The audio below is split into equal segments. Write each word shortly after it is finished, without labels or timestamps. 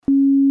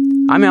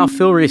I'm Al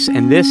Filreis,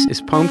 and this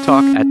is Poem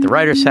Talk at the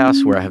Writer's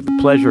House, where I have the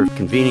pleasure of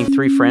convening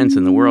three friends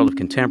in the world of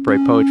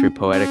contemporary poetry and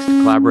poetics to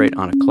collaborate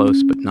on a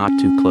close but not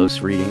too close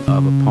reading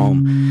of a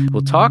poem.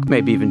 We'll talk,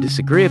 maybe even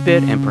disagree a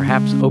bit, and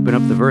perhaps open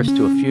up the verse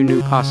to a few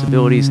new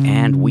possibilities,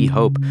 and we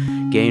hope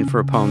gain for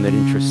a poem that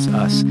interests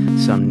us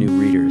some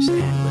new readers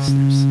and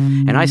listeners.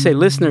 And I say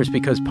listeners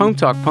because Poem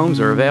Talk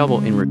poems are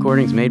available in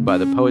recordings made by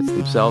the poets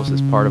themselves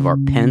as part of our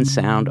Pen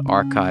Sound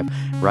archive,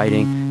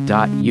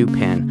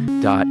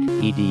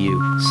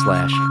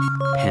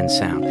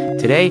 writing.upenn.edu/pensound.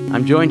 Today,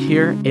 I'm joined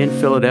here in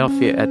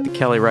Philadelphia at the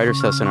Kelly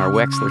Writers House in our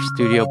Wexler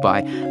studio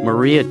by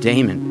Maria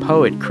Damon,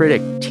 poet,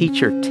 critic,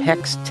 teacher,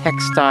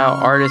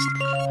 textile artist.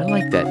 I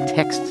like that,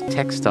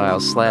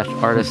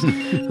 textile/artist,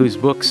 whose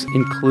books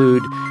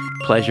include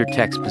Pleasure,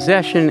 Text,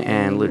 Possession,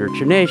 and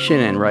Literature Nation,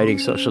 and Writing,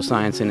 Social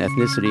Science, and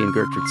Ethnicity in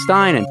Gertrude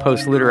Stein, and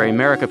Post-Literary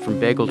America from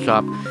Bagel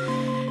Shop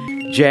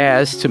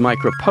Jazz to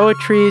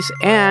Micro-Poetries,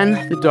 and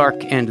The Dark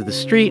End of the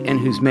Street, and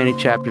whose many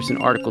chapters and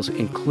articles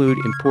include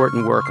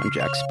important work on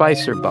Jack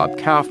Spicer, Bob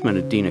Kaufman,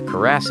 Adina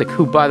Karasik,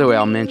 who, by the way,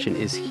 I'll mention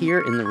is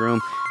here in the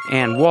room,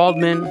 Anne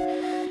Waldman,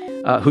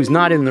 who's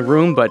not in the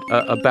room, but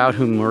about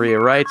whom Maria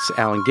writes,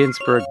 Allen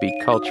Ginsberg, Beat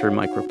Culture,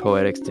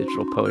 Micropoetics,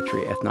 Digital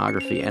Poetry,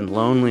 Ethnography, and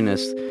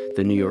Loneliness,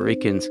 The New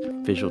Yorkers,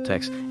 Visual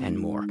Text, and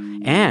more.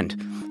 And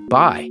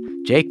by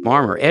Jake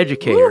Marmer,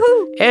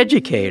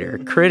 educator,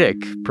 critic,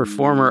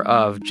 performer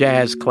of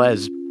jazz,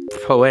 klez,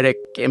 poetic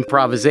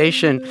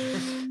improvisation,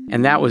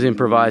 and that was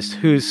improvised,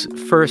 whose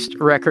first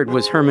record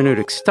was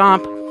Hermeneutic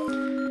Stomp,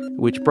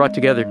 which brought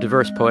together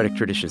diverse poetic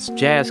traditions,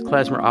 jazz,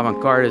 klezmer,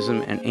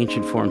 avant-gardism, and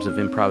ancient forms of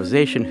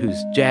improvisation,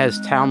 whose Jazz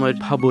Talmud,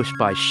 published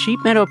by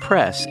Sheep Meadow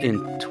Press in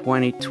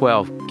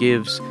 2012,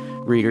 gives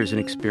readers an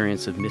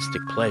experience of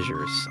mystic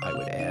pleasures, I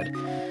would add,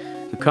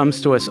 who comes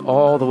to us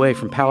all the way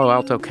from Palo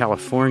Alto,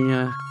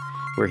 California,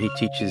 where he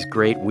teaches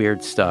great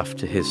weird stuff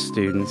to his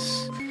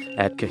students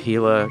at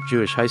Kahila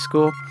Jewish High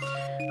School,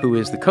 who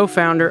is the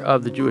co-founder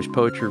of the Jewish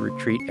Poetry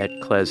Retreat at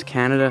Klez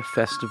Canada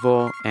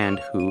Festival, and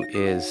who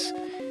is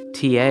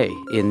TA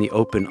in the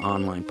open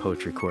online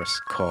poetry course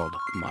called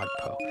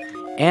ModPo.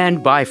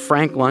 And by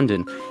Frank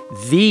London,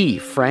 the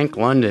Frank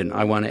London,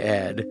 I want to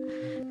add,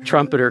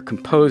 trumpeter,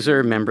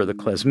 composer, member of the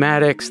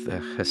Klezmatics,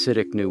 the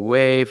Hasidic New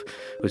Wave,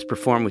 who's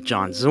performed with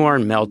John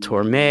Zorn, Mel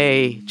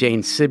Torme,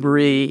 Jane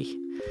Siberry,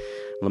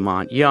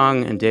 Lamont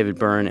Young, and David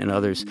Byrne, and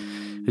others,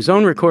 whose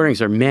own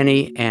recordings are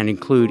many and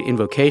include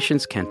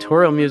invocations,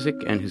 cantorial music,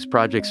 and whose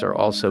projects are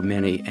also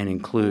many and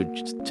include,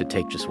 to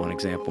take just one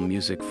example,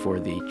 music for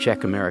the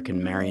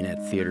Czech-American Marionette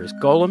Theater's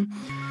Golem,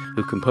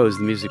 who composed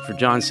the music for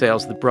John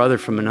Sayles' The Brother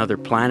from Another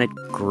Planet.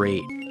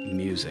 Great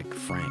music,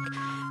 Frank.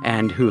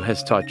 And who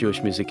has taught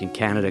Jewish music in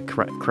Canada,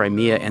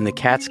 Crimea, and the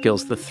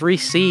Catskills, the three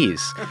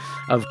C's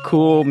of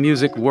cool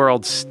music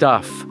world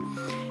stuff,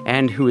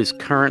 and who is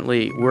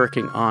currently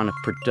working on a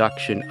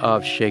production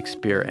of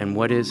Shakespeare. And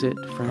what is it,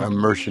 Frank? A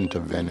Merchant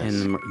of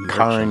Venice.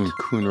 Karen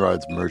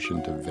Coonrod's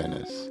Merchant of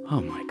Venice.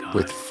 Oh, my God.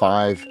 With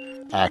 5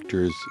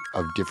 actors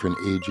of different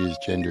ages,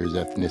 genders,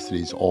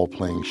 ethnicities, all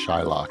playing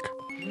Shylock.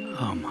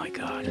 Oh, my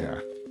God.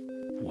 Yeah.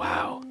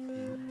 Wow.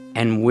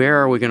 And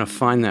where are we going to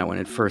find that when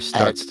it first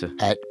starts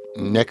At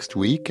next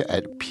week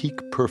at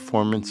Peak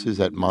Performances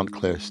at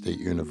Montclair State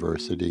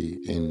University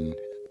in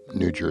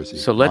New Jersey.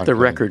 So let the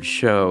record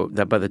show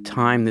that by the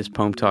time this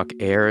Poem Talk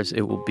airs,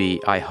 it will be,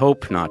 I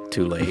hope not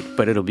too late,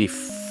 but it'll be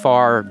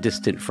far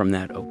distant from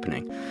that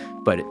opening.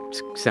 But it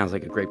sounds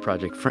like a great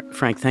project.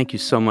 Frank, thank you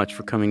so much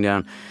for coming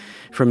down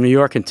from New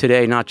York, and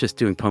today not just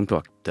doing Poem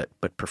Talk,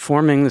 but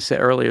performing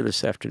earlier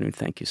this afternoon.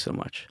 Thank you so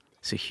much.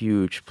 It's a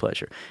huge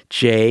pleasure.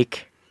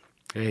 Jake.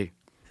 Hey.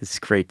 It's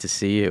great to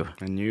see you.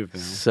 And you,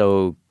 Val.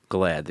 So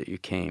glad that you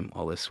came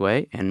all this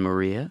way. And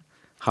Maria.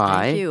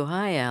 Hi. Thank you.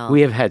 Hi, Al. We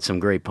have had some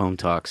great poem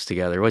talks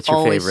together. What's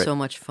your favorite? Always so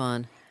much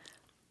fun.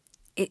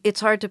 It's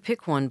hard to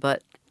pick one,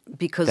 but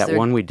because that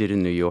one we did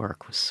in New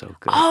York was so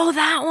good. Oh,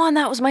 that one.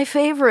 That was my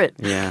favorite.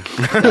 Yeah.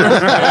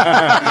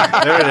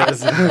 There it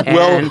is.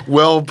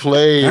 Well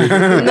played.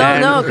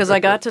 No, because I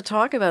got to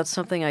talk about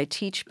something I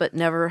teach but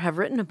never have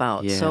written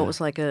about. Yeah. So it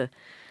was like a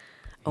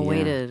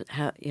way to,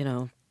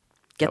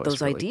 get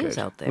those really ideas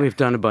good. out there. We've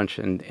done a bunch,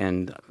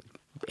 and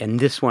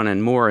this one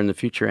and more in the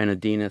future. And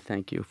Adina,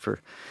 thank you for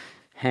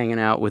hanging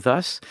out with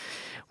us.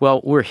 Well,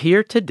 we're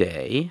here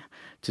today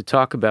to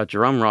talk about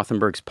Jerome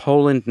Rothenberg's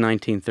Poland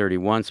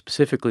 1931,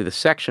 specifically the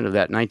section of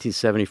that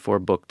 1974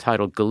 book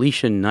titled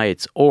Galician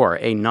Nights, or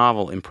A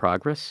Novel in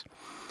Progress,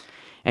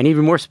 and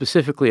even more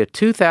specifically, a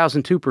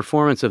 2002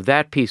 performance of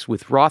that piece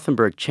with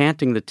Rothenberg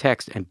chanting the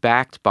text and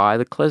backed by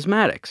the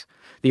Klezmatics,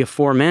 the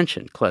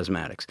aforementioned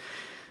Klezmatics.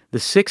 The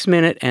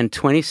 6-minute and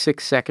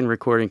 26-second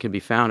recording can be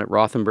found at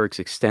Rothenberg's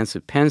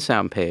extensive Pen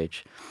Sound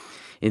page.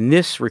 In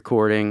this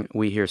recording,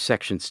 we hear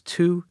sections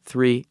 2,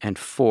 3, and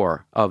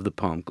 4 of the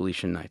poem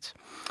Galician Nights.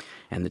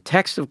 And the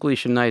text of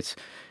Galician Nights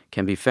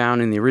can be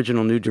found in the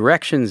original New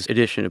Directions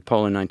edition of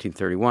Poland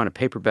 1931, a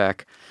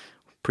paperback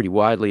pretty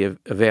widely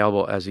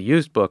available as a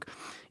used book.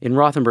 in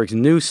Rothenberg's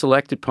new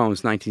Selected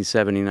Poems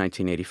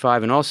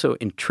 1970-1985, and also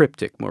in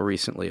Triptych more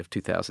recently of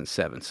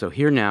 2007. So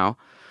here now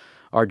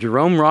are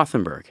Jerome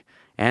Rothenberg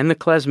and the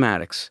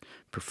Klezmatics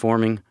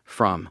performing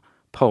from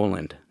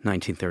Poland,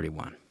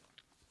 1931.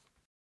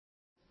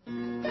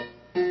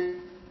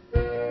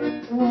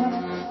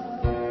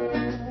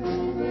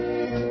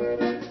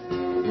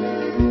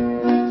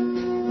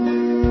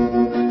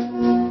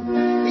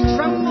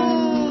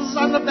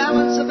 The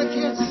balance of a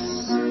kiss.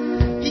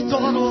 He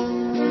dawdles,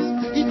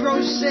 he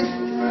grows sick,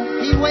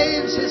 he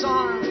waves his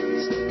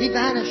arms, he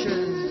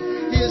vanishes,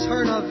 he is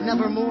heard of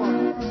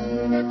nevermore.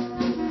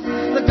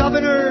 The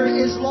governor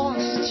is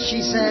lost,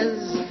 she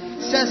says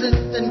it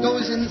and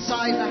goes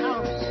inside the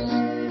house.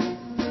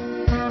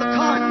 The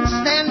cart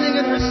standing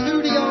in her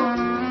studio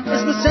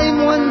is the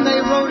same one they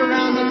rode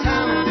around the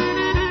town.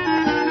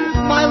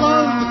 My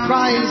love,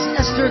 cries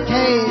Esther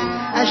Kay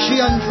as she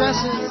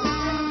undresses.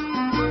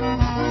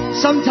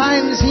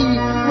 Sometimes he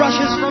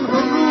rushes from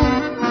her room,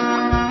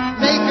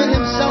 naked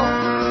himself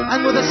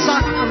and with a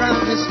sock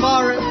around his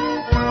forehead,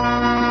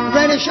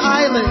 reddish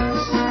eyelids,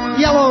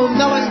 yellow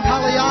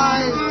melancholy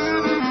eyes.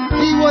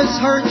 He was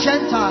her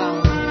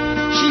Gentile.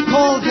 She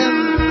called him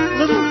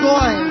little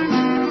boy.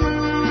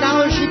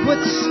 Now she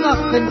puts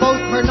snuff in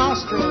both her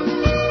nostrils.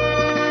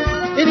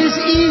 It is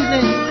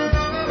evening.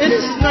 It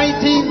is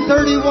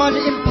 1931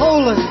 in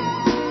Poland.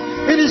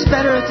 It is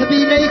better to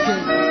be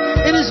naked.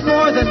 It is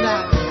more than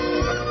that.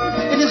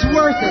 It is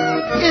worth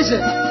it, is it?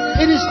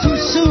 It is too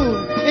soon.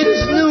 It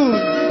is noon.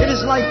 It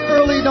is like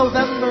early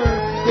November.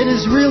 It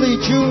is really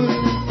June.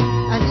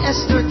 And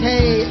Esther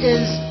Kay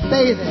is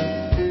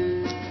bathing.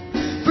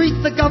 Greet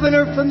the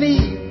governor for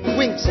me,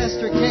 winks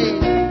Esther Kay,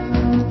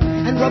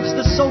 and rubs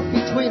the soap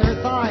between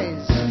her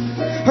thighs.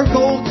 Her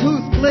gold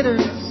tooth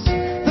glitters.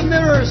 The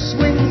mirror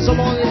swings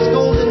along its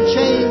golden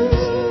chains.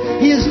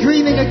 He is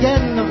dreaming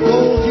again of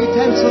gold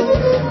utensils.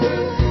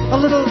 A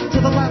little to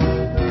the left,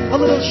 a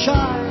little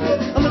shy,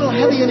 a little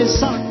heavy in his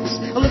socks,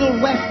 a little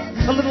wet,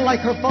 a little like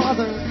her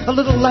father, a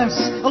little less,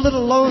 a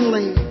little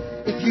lonely.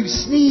 If you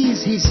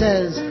sneeze, he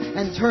says,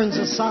 and turns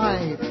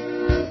aside.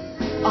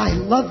 I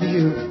love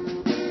you.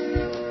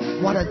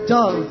 What a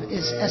dove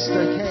is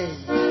Esther Kay.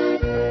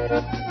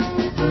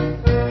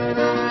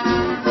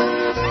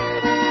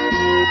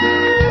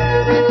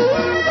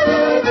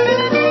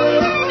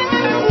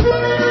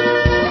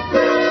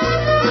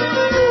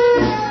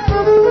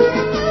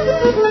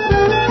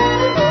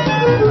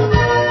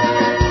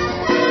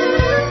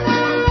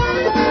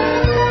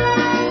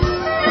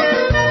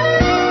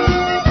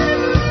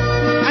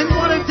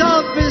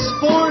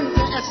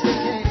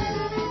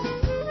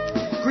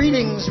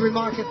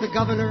 Remarketh the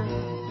governor.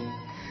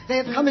 They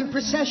have come in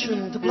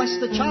procession to bless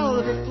the child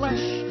of her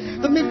flesh.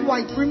 The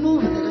midwife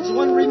removeth it as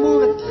one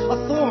removeth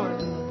a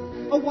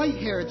thorn. A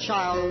white-haired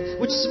child,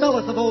 which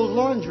smelleth of old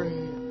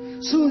laundry.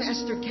 Soon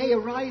Esther Kay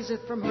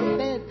ariseth from her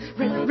bed,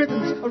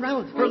 ribbons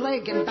around her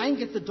leg, and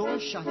bangeth the door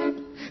shut.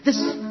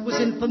 This was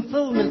in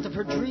fulfillment of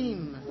her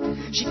dream.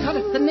 She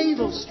cutteth the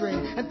navel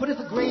string, and putteth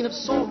a grain of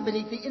salt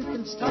beneath the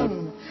infant's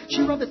tongue.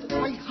 She rubbeth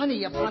white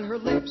honey upon her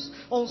lips,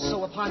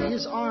 also upon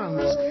his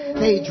arms.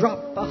 They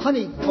drop a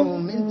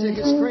honeycomb into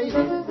his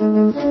cradle.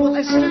 Will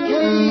Esther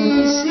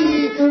Kay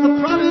see the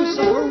produce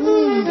of her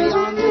womb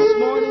beyond this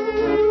morning?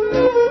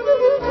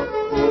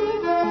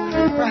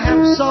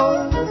 Perhaps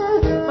so,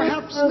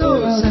 perhaps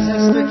no, says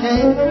Esther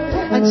Kay,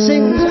 and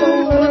sings,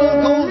 oh,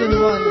 little golden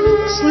one,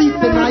 sleep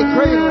in thy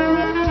cradle,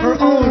 her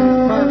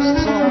own first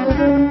song.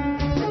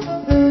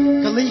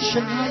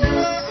 Galician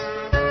Heights,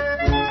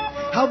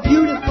 how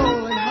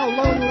beautiful and how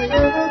lonely.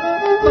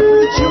 But for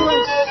the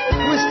Jewess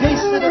who has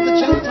tasted of the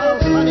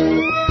Gentiles'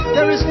 honey,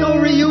 there is no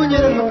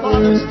reunion in her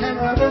father's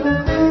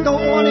tent, no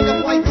awning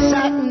of white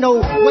satin, no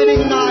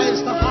wedding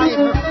knives to hide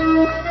her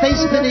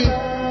face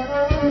beneath.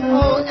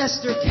 Oh,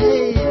 Esther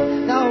Kay,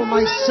 thou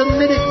my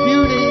Semitic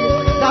beauty,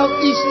 thou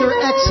Easter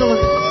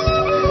excellence,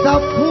 thou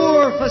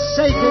poor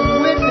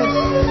forsaken witness,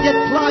 yet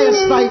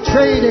pliest thy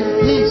trade in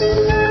peace.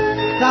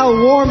 Thou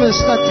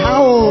warmest a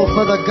towel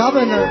for the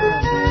governor,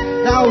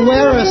 thou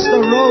wearest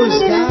a rose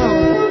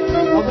gown.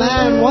 A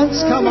man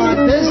once come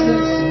on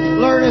business,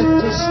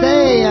 learneth to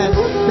stay and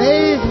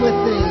bathe with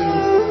thee.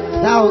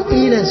 Thou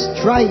eatest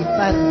tripe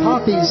and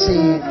poppy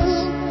seeds,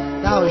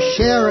 thou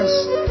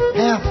sharest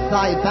half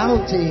thy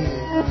bounty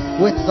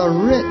with the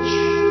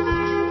rich.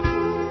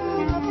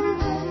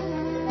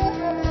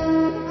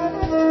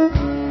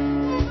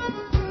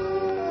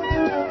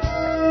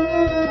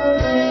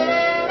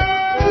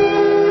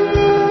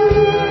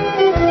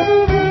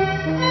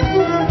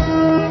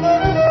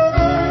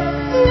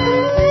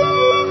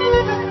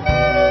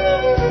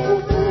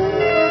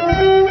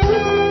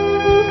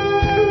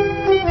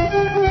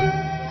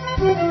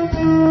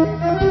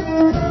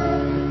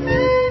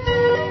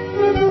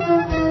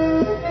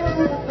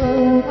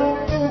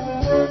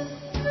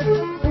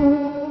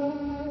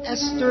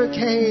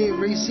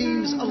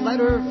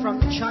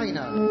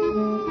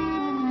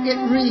 It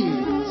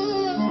reads,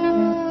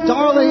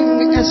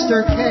 Darling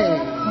Esther Kay,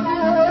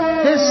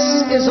 this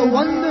is a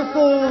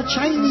wonderful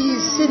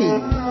Chinese city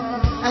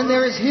And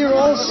there is here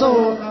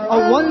also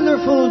a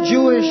wonderful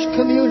Jewish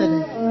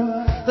community.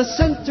 The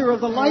center of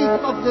the life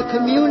of the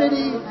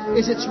community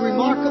is its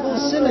remarkable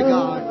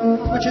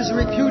synagogue, which is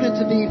reputed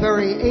to be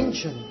very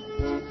ancient.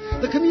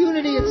 The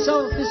community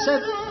itself is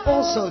said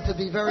also to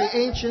be very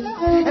ancient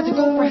and to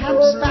go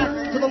perhaps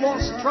back to the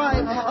lost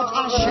tribe of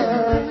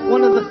Asher,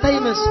 one of the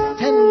famous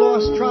 10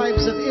 lost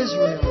tribes of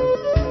Israel.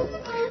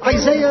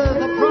 Isaiah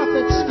the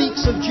prophet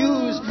speaks of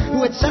Jews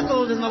who had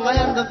settled in the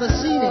land of the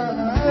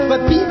Sinai.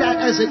 But be that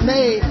as it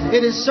may,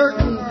 it is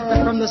certain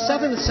that from the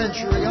 7th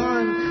century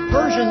on,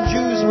 Persian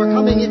Jews were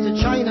coming into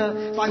China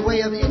by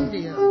way of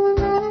India.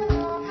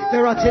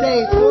 There are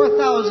today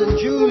 4,000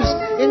 Jews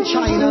in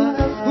China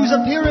whose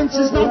appearance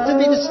is not to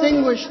be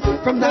distinguished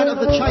from that of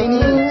the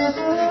Chinese.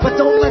 But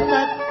don't let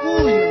that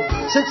fool you,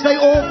 since they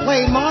all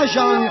play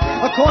mahjong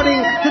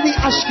according to the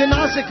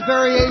Ashkenazic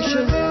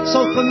variation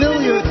so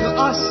familiar to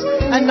us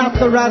and not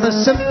the rather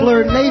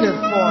simpler native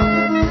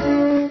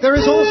form. There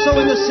is also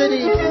in the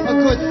city a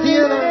good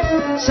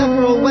theater,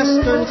 several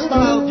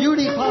Western-style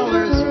beauty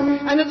parlors,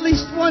 and at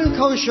least one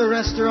kosher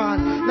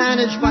restaurant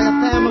managed by a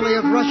family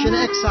of Russian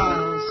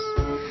exiles.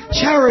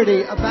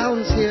 Charity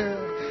abounds here.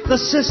 The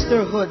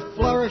sisterhood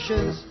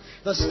flourishes.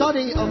 The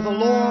study of the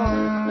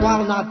law,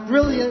 while not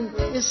brilliant,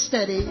 is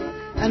steady,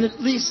 and at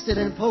least it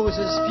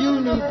imposes few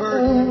new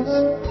burdens.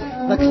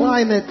 The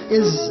climate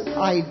is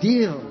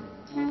ideal.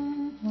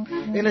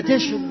 In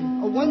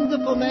addition, a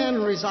wonderful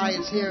man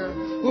resides here,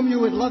 whom you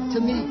would love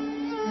to meet.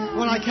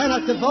 When I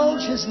cannot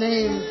divulge his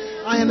name,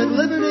 I am at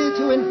liberty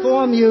to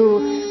inform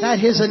you that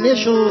his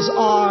initials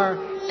are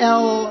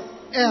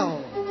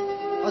LL.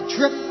 A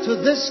trip to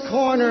this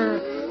corner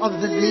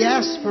of the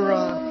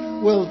diaspora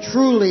will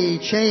truly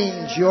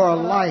change your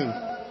life.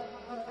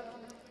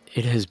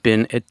 It has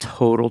been a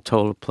total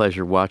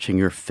pleasure watching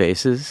your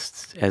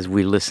faces as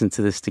we listen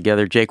to this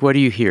together. Jake, what do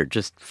you hear?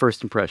 Just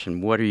first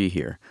impression, what do you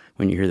hear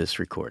when you hear this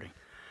recording?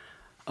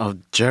 Oh,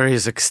 Jerry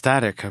is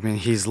ecstatic. I mean,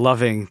 he's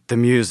loving the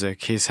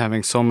music. He's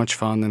having so much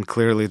fun, and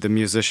clearly the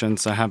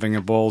musicians are having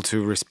a ball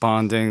to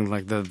responding,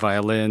 like the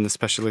violin,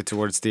 especially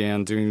towards the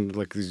end, doing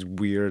like these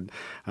weird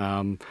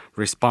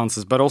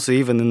responses. But also,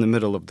 even in the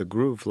middle of the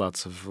groove,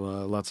 lots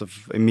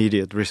of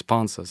immediate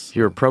responses.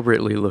 You're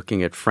appropriately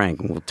looking at Frank,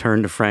 and we'll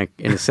turn to Frank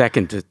in a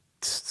second to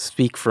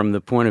speak from the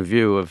point of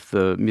view of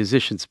the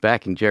musicians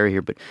backing Jerry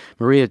here. But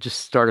Maria, just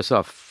start us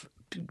off.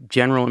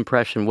 General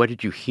impression, what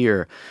did you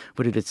hear?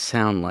 What did it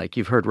sound like?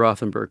 You've heard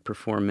Rothenberg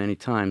perform many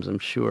times, I'm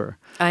sure.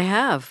 I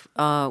have.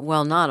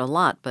 Well, not a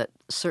lot, but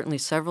certainly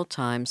several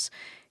times.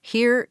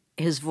 Here,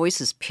 his voice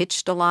is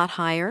pitched a lot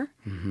higher.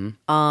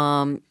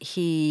 Mm-hmm.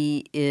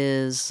 He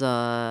is...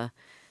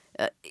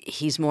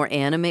 he's more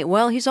animated.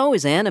 Well, he's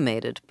always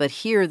animated, but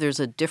here there's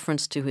a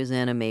difference to his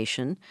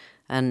animation.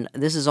 And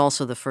this is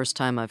also the first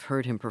time I've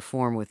heard him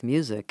perform with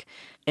music.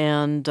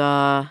 And...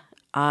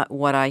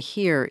 what I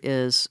hear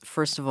is,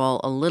 first of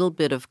all, a little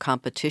bit of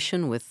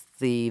competition with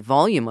the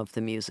volume of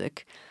the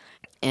music.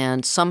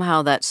 And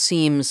somehow that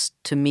seems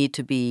to me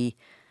to be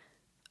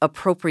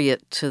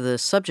appropriate to the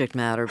subject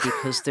matter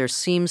because there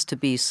seems to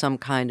be some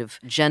kind of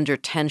gender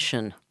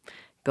tension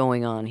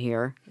going on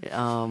here.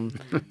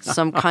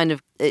 Some kind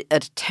of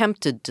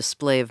attempted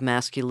display of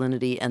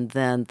masculinity and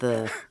then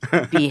the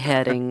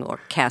beheading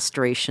or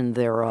castration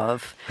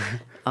thereof.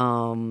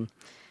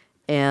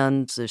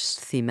 And there's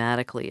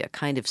thematically a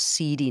kind of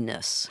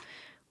seediness,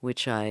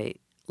 which I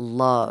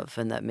love,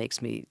 and that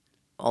makes me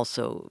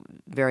also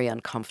very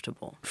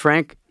uncomfortable.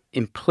 Frank,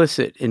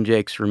 implicit in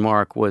Jake's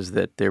remark was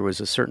that there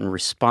was a certain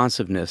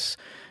responsiveness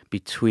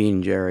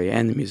between Jerry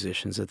and the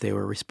musicians, that they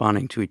were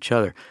responding to each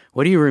other.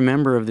 What do you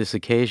remember of this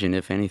occasion,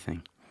 if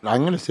anything?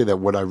 I'm going to say that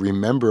what I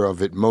remember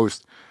of it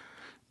most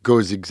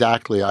goes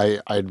exactly,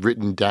 I'd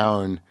written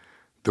down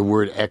the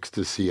word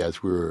ecstasy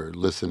as we were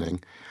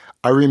listening.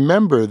 I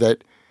remember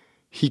that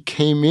he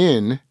came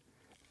in,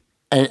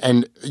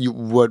 and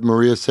what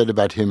Maria said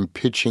about him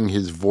pitching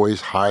his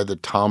voice high, the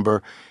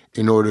timbre,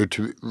 in order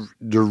to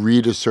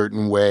read a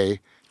certain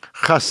way.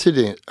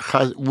 Hasidic,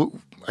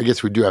 I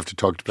guess we do have to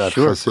talk about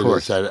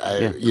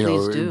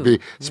Hasidus,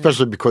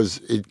 especially because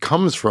it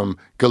comes from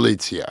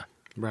Galicia.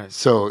 Right.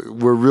 So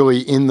we're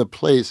really in the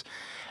place.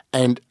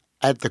 And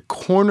at the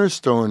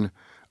cornerstone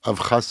of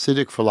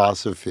Hasidic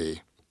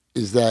philosophy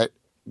is that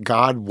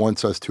God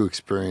wants us to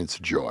experience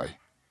joy.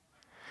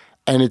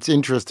 And it's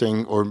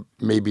interesting, or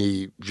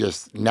maybe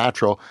just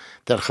natural,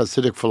 that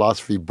Hasidic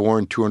philosophy,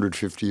 born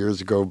 250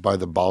 years ago by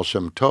the Baal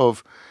Shem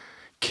Tov,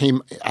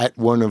 came at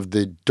one of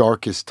the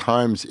darkest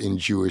times in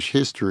Jewish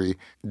history.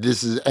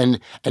 This is, and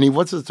he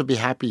wants us to be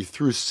happy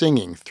through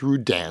singing, through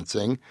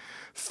dancing,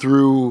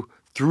 through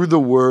the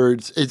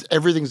words.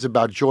 Everything's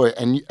about joy,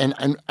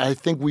 and I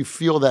think we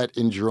feel that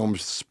in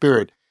Jerome's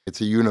spirit.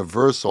 It's a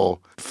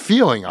universal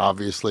feeling,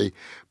 obviously,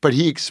 but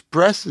he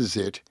expresses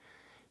it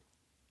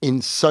in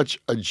such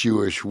a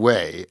Jewish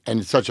way, and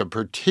in such a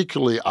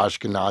particularly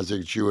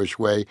Ashkenazic Jewish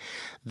way,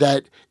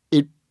 that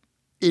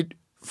it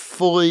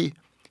fully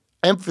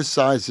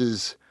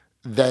emphasizes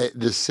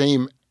the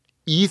same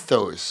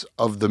ethos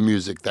of the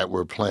music that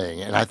we're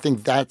playing. And I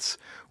think that's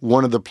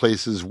one of the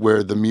places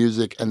where the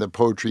music and the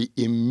poetry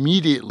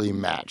immediately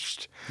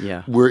matched.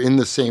 Yeah. We're in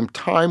the same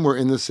time, we're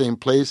in the same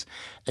place,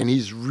 and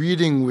he's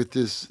reading with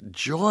this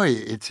joy.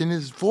 It's in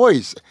his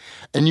voice.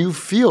 And you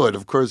feel it.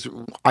 Of course,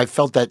 I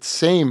felt that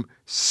same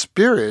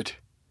spirit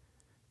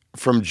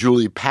from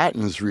Julie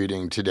Patton's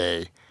reading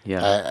today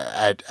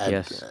at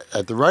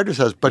the Writers'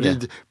 House. But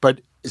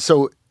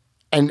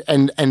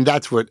And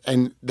that's what,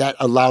 and that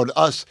allowed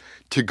us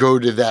to go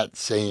to that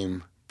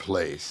same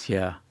place.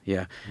 Yeah.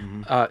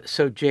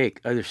 So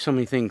Jake, there's so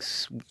many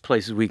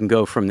places we can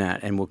go from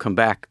that, and we'll come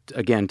back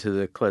again to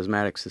the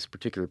klezmatics, this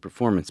particular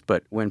performance.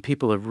 But when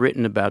people have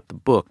written about the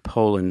book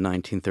Poland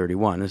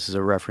 1931, this is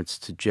a reference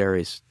to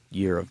Jerry's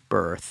year of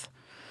birth,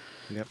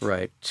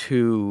 right?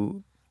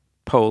 To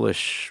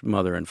Polish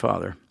mother and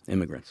father,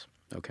 immigrants.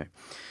 Okay.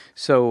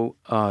 So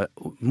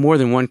more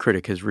than one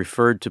critic has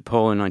referred to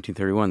Poland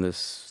 1931,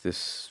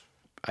 this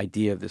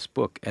idea of this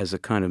book, as a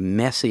kind of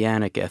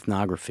messianic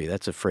ethnography.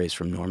 That's a phrase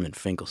from Norman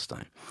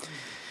Finkelstein.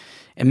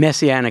 And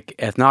messianic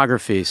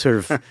ethnography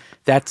fits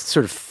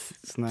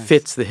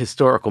the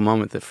historical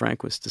moment that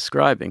Frank was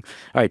describing.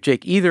 All right,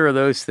 Jake, either of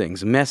those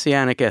things,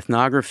 messianic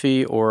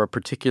ethnography or a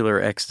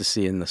particular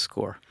ecstasy in the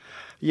score?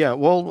 Yeah,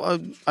 well,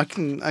 I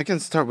can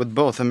start with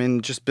both. I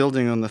mean, just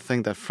building on the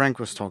thing that Frank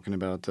was talking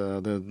about,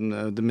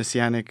 the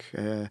messianic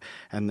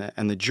and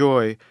the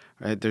joy.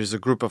 Right? There's a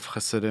group of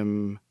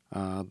Hasidim,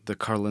 the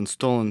Karlin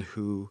Stollen,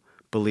 who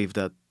believe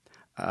that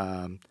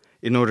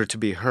in order to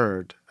be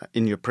heard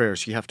in your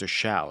prayers, you have to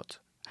shout.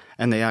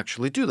 And they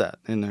actually do that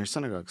in their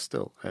synagogue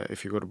still.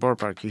 If you go to Borough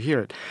Park, you hear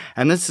it.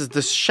 And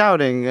this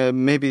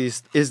shouting maybe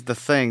is the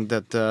thing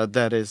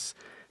that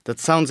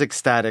sounds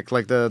ecstatic,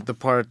 like the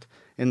part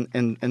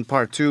in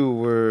part two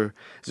where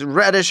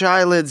reddish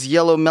eyelids,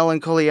 yellow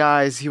melancholy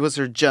eyes. He was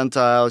her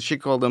Gentile. She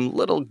called him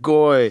little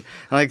goy.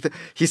 Like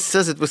he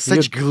says it with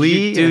such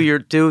glee.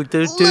 Do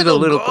the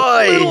little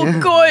goy. Little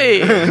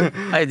goy.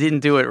 I didn't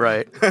do it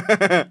right.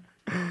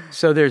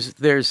 So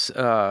there's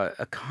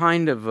a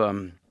kind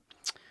of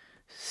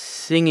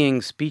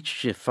singing,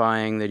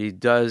 speechifying that he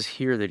does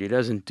here that he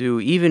doesn't do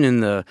even in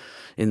the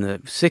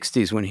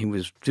 60s when he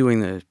was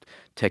doing the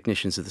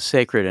Technicians of the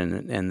Sacred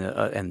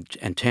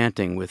and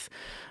chanting with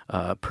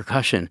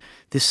percussion.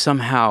 This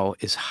somehow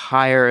is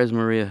higher, as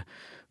Maria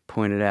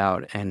pointed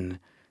out, and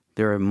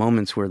there are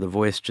moments where the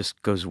voice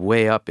just goes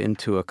way up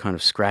into a kind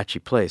of scratchy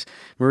place.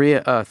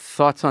 Maria,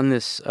 thoughts on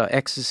this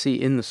ecstasy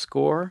in the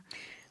score?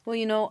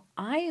 Well,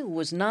 I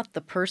was not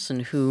the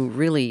person who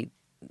really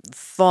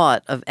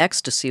thought of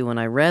ecstasy when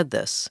I read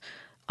this.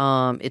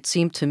 It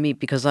seemed to me,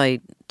 because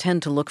I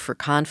tend to look for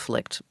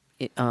conflict.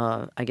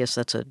 I guess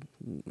that's an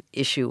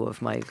issue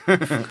of my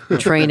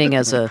training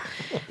as in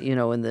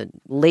the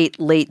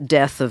late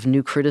death of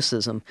new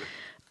criticism.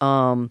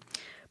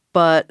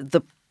 But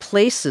the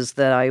places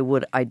that I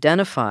would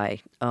identify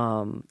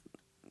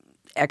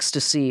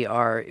ecstasy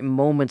are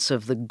moments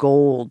of the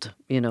gold,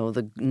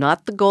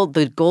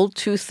 the gold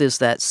tooth is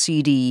that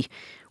seedy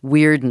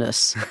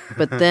weirdness.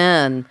 But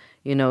then,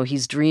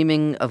 he's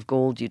dreaming of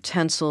gold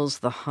utensils,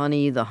 the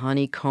honey, the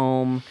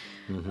honeycomb,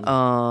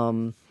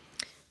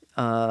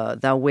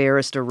 thou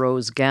wearest a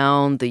rose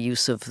gown, the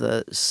use of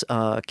the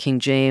King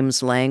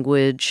James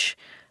language,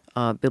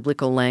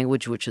 biblical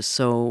language, which is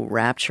so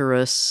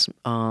rapturous.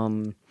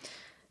 So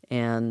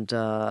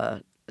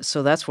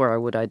that's where I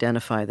would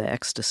identify the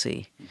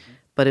ecstasy. Mm-hmm.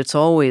 But it's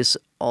always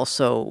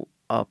also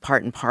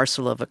part and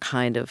parcel of a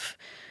kind of,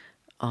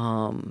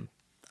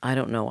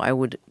 I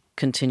would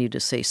continue to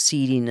say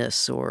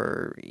seediness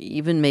or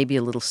even maybe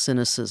a little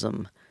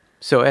cynicism.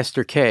 So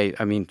Esther K.,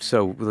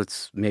 so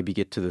let's maybe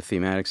get to the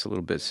thematics a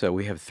little bit. So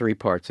we have three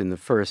parts. In the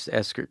first,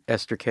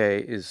 Esther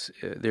K.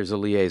 there's a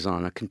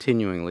liaison, a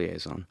continuing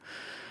liaison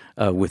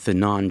with the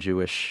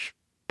non-Jewish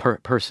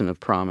person of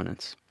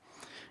prominence.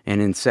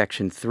 And in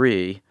section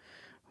 3,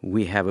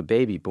 we have a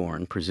baby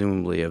born,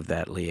 presumably of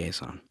that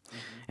liaison. Mm-hmm.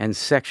 And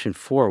section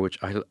 4, which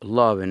I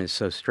love and is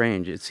so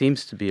strange, it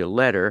seems to be a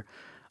letter,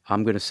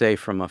 I'm going to say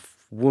from a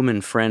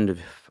woman friend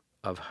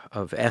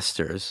of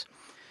Esther's,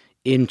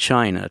 in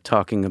China,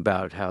 talking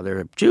about how there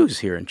are Jews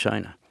here in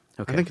China.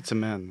 Okay. I think it's a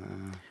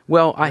man.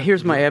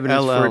 Here's my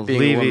evidence for it being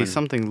Levy, a woman.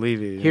 Something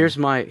Levy. Yeah. Here's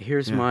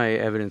my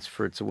evidence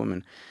for it's a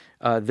woman.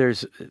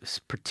 There's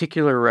a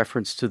particular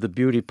reference to the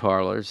beauty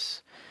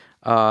parlors.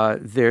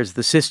 There's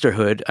the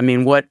sisterhood.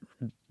 What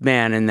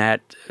man in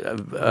that? He's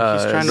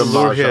trying to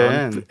lure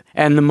her in.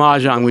 And the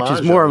mahjong, which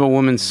is more of a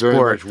woman's Very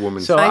sport. much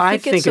woman's so sport. I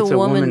think it's a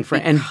woman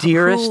friend. And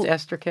dearest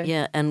Esther K.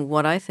 Yeah, and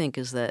what I think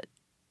is that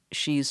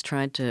she's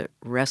trying to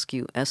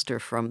rescue Esther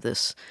from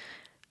this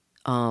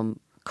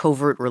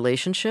covert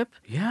relationship.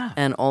 Yeah,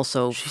 and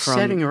also she's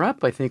setting her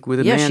up, I think, with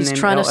a man named She's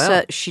trying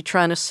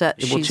to set.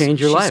 It will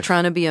change your life. She's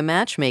trying to be a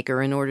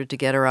matchmaker in order to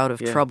get her out of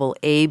trouble.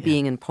 A,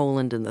 being in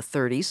Poland in the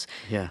 30s,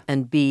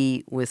 and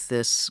B, with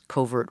this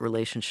covert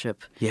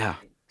relationship. Yeah.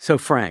 So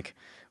Frank,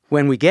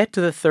 when we get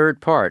to the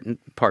third part,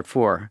 part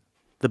 4,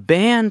 The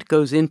band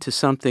goes into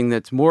something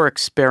that's more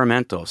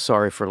experimental,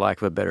 sorry for lack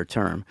of a better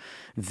term,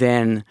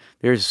 then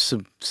there's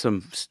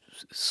some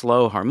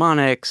slow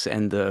harmonics,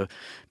 and the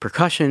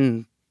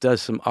percussion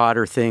does some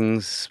odder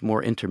things,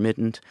 more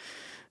intermittent.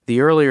 The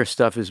earlier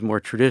stuff is more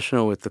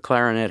traditional, with the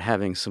clarinet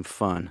having some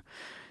fun.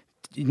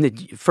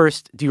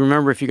 First, do you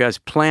remember if you guys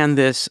planned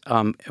this?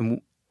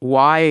 And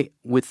why,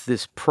 with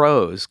this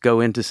prose, go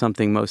into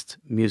something most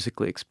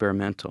musically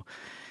experimental?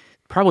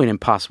 Probably an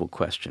impossible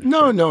question.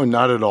 No,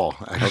 not at all.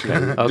 Actually,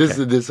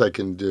 Okay. This I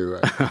can do.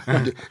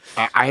 I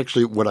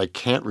actually, what I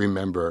can't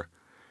remember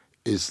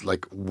is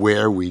like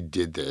where we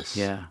did this.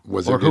 Yeah.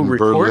 Was Or it who in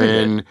recorded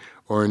Berlin it.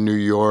 or in New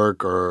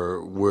York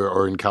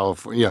or in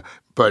California?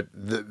 But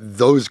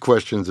those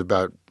questions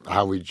about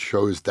how we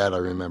chose that, I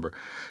remember.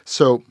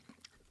 So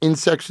in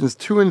sections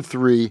 2 and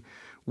 3,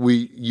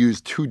 we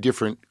used 2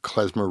 different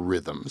klezmer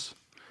rhythms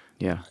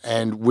Yeah.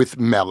 and with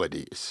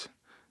melodies.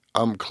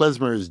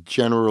 Klezmer is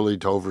generally,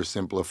 to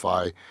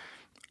oversimplify,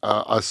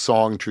 a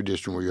song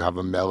tradition where you have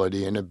a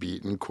melody and a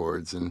beat and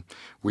chords, and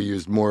we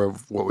used more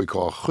of what we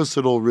call a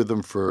chassidal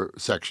rhythm for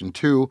section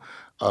 2,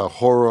 a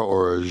hora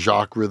or a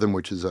Jacques rhythm,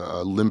 which is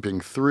a limping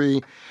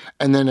 3,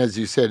 and then, as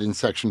you said, in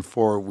section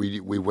 4, we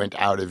went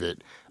out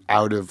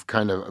of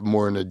kind of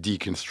more in a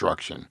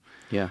deconstruction.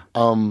 Yeah.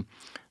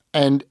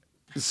 And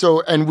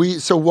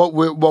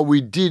what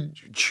we did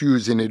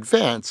choose in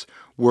advance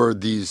were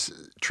these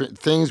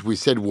things. We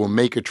said we'll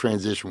make a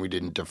transition. We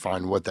didn't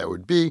define what that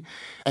would be.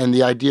 And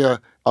the idea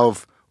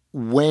of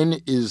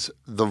when is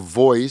the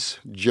voice,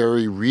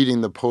 Jerry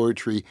reading the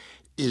poetry,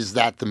 is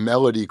that the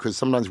melody? Because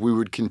sometimes we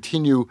would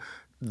continue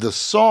the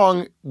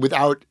song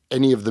without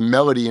any of the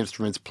melody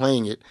instruments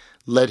playing it,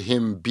 let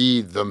him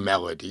be the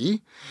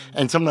melody.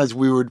 And sometimes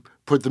we would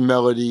put the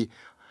melody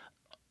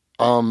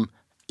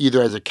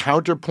either as a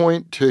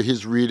counterpoint to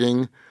his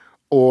reading,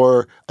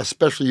 or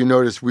especially, you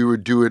notice, we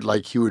would do it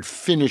like he would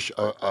finish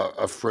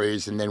a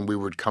phrase and then we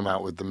would come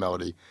out with the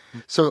melody.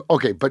 So,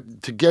 okay,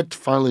 but to get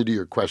finally to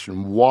your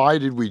question, why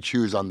did we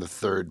choose on the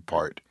third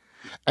part?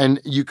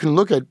 And you can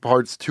look at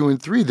parts 2 and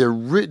 3. They're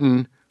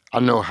written, I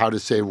don't know how to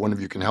say it, one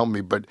of you can help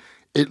me, but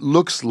it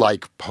looks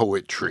like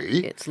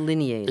poetry. It's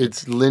lineated.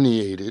 It's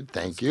lineated,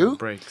 thank you.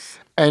 Breaks.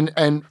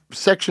 And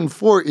section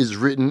 4 is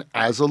written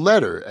as a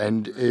letter,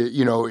 and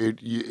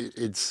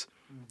it's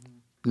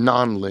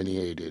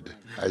non-lineated,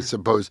 I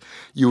suppose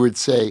you would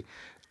say,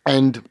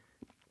 and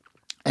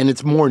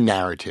it's more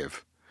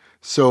narrative.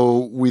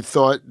 So we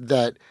thought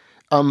that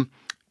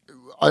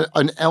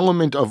an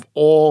element of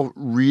all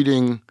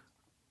reading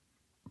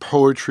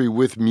poetry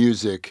with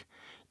music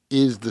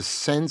is the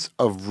sense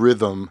of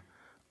rhythm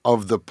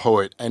of the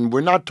poet, and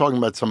we're not talking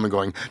about someone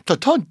going ta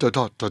ta ta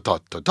ta ta ta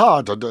ta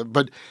ta ta,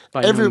 but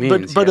By no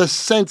means, but yeah. a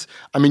sense.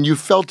 I mean, you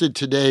felt it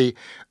today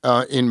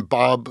in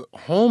Bob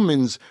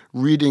Holman's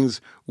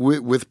readings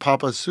with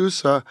Papa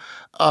Sousa.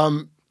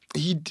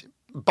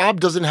 Bob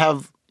doesn't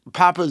have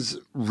Papa's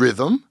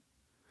rhythm.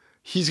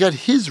 He's got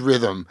his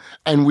rhythm,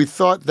 and we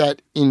thought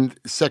that in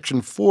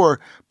section 4,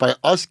 by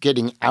us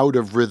getting out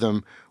of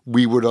rhythm,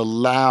 we would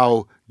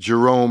allow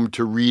Jerome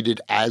to read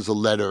it as a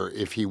letter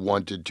if he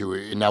wanted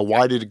to. Now,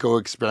 why did it go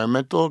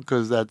experimental?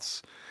 Because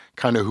that's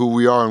kind of who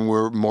we are, and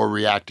we're more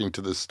reacting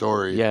to the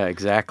story. Yeah,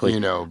 exactly.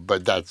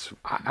 But that's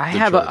I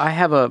have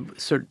a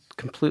sort of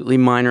completely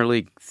minor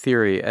league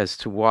theory as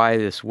to why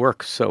this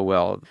works so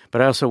well.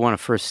 But I also want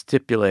to first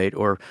stipulate,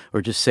 or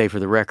just say for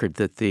the record,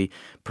 that the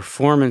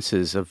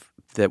performances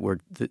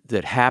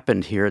that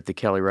happened here at the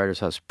Kelly Writers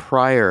House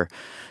prior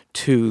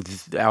to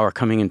our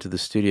coming into the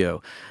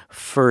studio.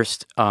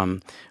 First,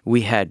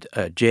 we had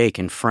Jake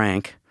and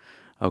Frank,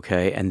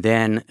 okay, and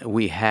then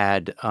we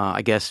had,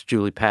 I guess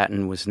Julie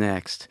Patton was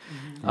next.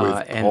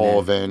 with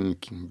Paul Van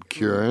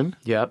Kuren.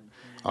 Yep.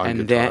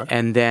 On guitar.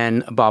 And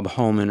then Bob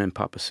Holman and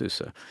Papa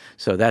Sousa.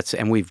 So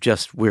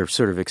we're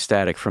sort of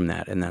ecstatic from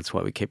that, and that's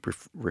why we keep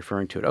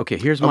referring to it. Okay,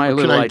 here's my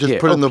little idea. Can I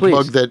just put in the please.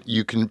 plug that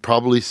you can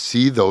probably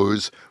see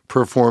those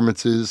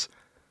performances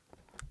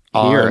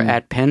Here on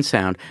at Penn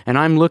Sound, and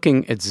I'm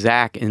looking at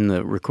Zach in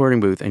the recording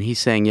booth, and he's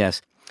saying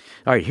yes.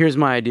 All right, here's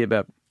my idea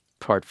about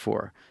part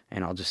 4,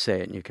 and I'll just say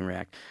it and you can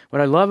react.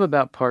 What I love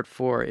about part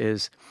 4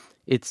 is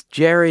it's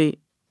Jerry,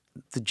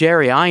 the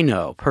Jerry I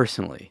know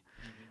personally,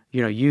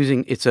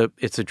 using it's a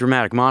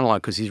dramatic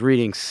monologue because he's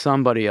reading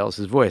somebody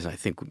else's voice. I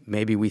think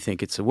maybe we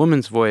think it's a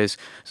woman's voice.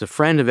 It's a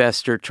friend of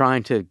Esther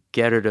trying to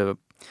get her to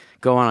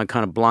go on a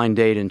kind of blind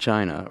date in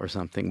China or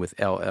something with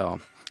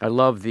LL. I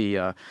love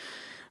the...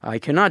 I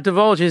cannot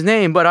divulge his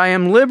name, but I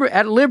am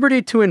at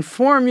liberty to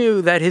inform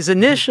you that his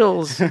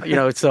initials,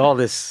 it's all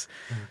this,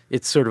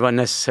 it's sort of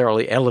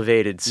unnecessarily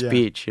elevated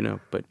speech,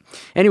 But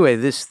anyway,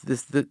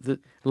 the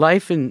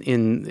life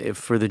in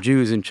for the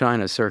Jews in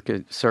China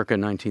circa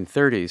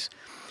 1930s,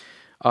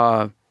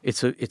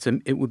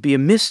 it would be a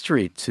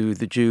mystery to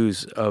the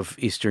Jews of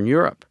Eastern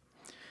Europe,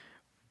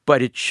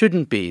 but it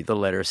shouldn't be, the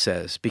letter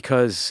says,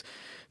 because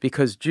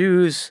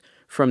Jews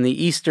from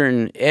the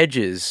eastern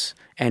edges,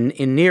 and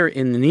in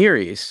the Near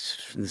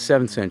East, in the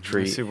 7th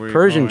century,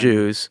 Persian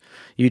Jews,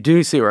 you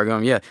do see where I'm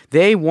going, yeah,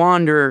 they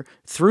wander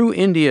through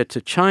India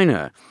to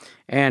China.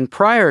 And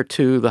prior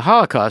to the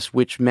Holocaust,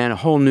 which meant a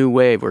whole new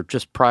wave, or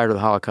just prior to the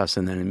Holocaust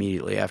and then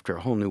immediately after,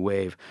 a whole new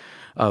wave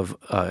of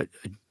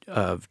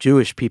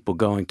Jewish people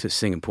going to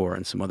Singapore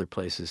and some other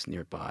places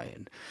nearby,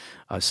 and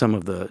some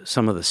of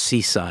the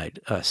seaside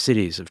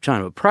cities of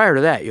China. But prior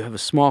to that, you have a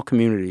small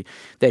community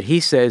that he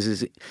says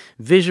is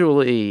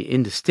visually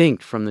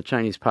indistinct from the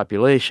Chinese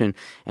population,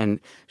 and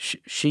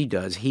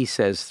he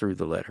says through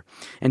the letter.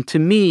 And to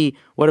me,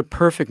 what a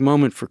perfect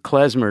moment for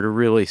klezmer to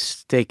really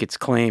stake its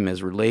claim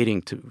as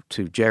relating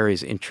to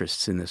Jerry's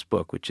interests in this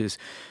book, which is,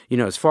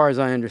 as far as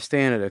I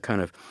understand it, a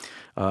kind of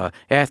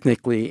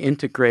ethnically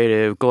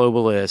integrative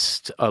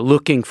globalist,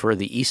 looking for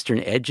the eastern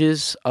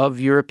edges of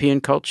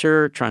European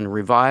culture, trying to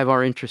revive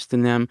our interest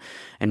in them,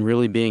 and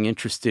really being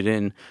interested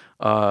in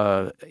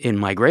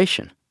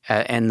migration.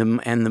 And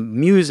the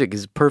music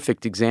is a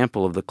perfect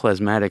example of the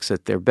klezmatics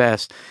at their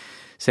best,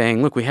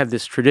 saying, look, we have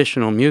this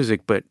traditional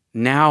music, but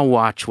now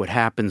watch what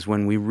happens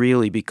when we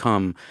really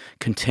become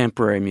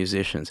contemporary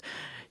musicians.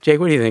 Jake,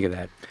 what do you think of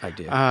that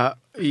idea?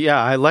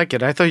 Yeah, I like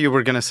it. I thought you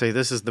were going to say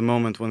this is the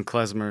moment when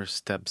klezmer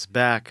steps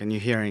back and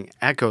you're hearing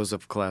echoes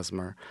of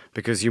klezmer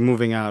because you're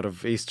moving out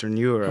of Eastern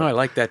Europe. Oh, I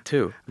like that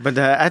too. But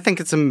I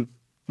think it's a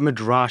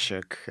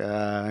midrashic,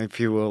 if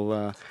you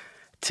will,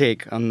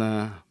 take on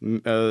the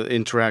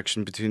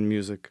interaction between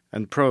music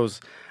and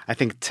prose. I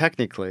think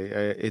technically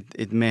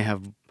it may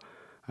have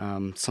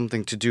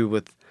something to do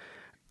with,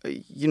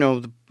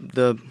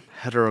 the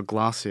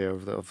heteroglossia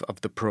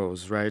of the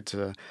prose, right?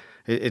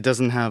 It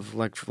doesn't have,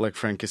 like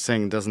Frank is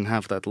saying, it doesn't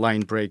have that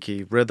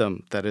line-breaky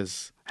rhythm that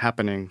is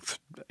happening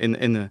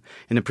in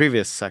the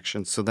previous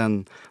section. So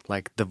then,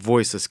 like, the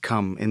voices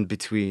come in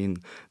between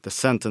the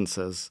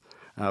sentences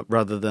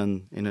rather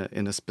than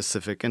in a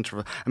specific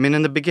interval. I mean,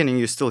 in the beginning,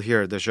 you still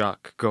hear the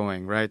Jacques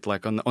going, right,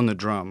 like on the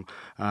drum,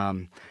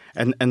 and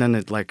then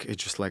it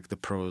just like the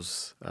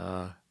prose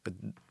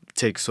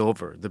takes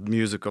over. The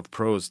music of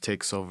prose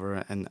takes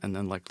over, and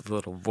then like the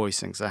little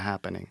voicings are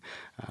happening.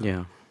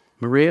 Yeah.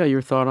 Maria,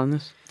 your thought on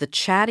this? The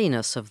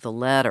chattiness of the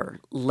letter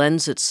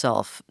lends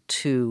itself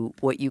to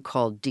what you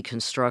call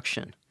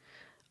deconstruction,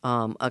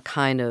 a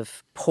kind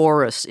of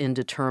porous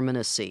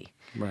indeterminacy,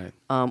 right?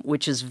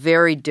 Which is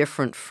very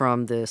different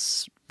from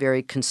this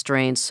very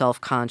constrained,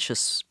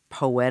 self-conscious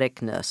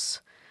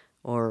poeticness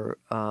or,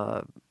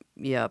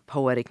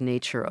 poetic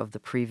nature of the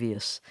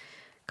previous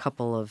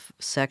couple of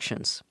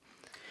sections.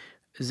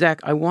 Zach,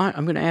 I'm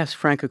going to ask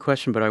Frank a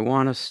question, but I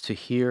want us to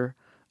hear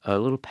a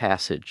little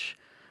passage.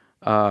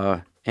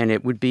 And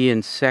it would be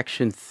in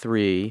section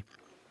 3.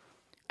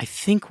 I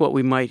think what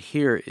we might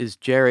hear is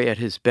Jerry at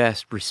his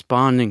best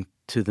responding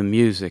to the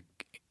music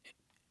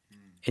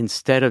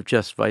instead of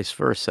just vice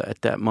versa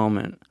at that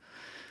moment.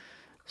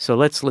 So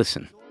let's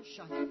listen.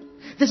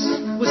 This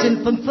was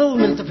in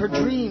fulfillment of her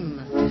dream.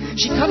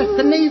 She cutteth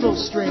the navel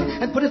string,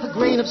 and putteth a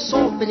grain of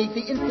salt beneath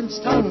the infant's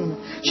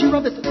tongue. She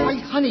rubbeth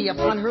white honey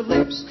upon her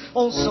lips,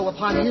 also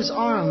upon his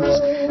arms.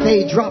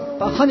 They drop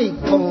a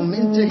honeycomb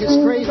into his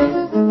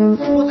cradle.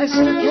 Will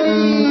Esther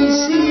Kay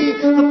see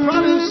the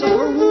produce of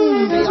her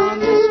womb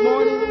beyond this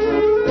morning?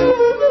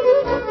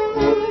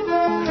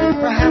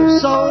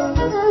 Perhaps so,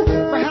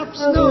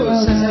 perhaps no,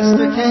 says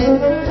Esther Kay,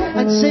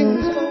 and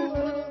sings.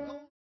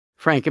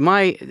 Frank, am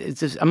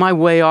I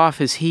way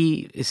off? Is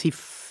he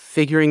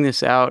figuring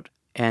this out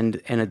and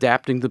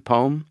adapting the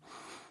poem?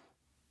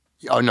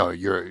 Oh no,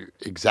 you're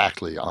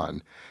exactly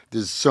on.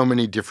 There's so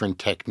many different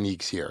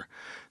techniques here.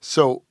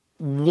 So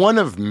one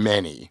of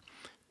many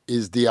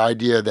is the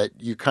idea that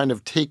you kind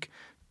of take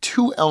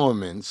two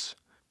elements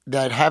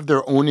that have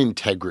their own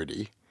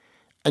integrity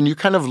and you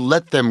kind of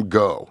let them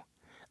go.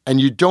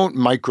 And you don't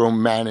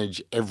micromanage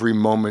every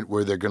moment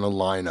where they're going to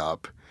line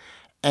up.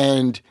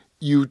 And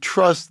you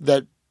trust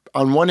that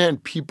on one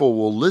hand, people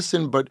will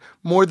listen, but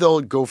more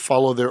they'll go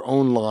follow their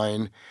own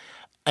line,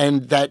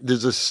 and that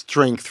there's a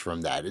strength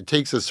from that. It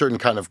takes a certain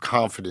kind of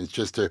confidence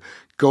just to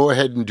go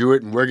ahead and do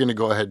it, and we're going to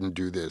go ahead and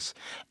do this.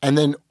 And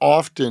then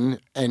often,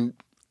 and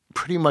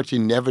pretty much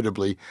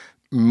inevitably,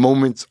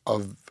 moments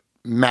of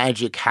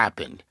magic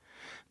happen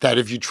that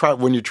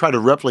when you try to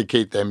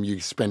replicate them,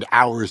 you spend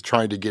hours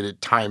trying to get it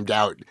timed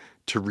out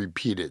to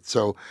repeat it.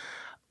 So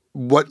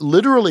what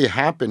literally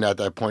happened at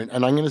that point,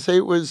 and I'm going to say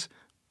it was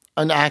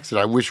an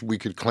accident. I wish we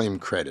could claim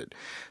credit.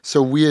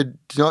 So we had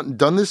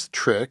done this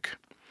trick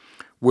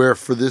where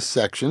for this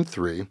section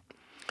 3,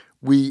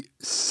 we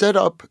set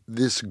up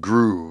this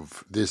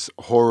groove, this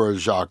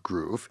Horace Jacques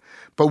groove,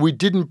 but we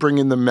didn't bring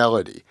in the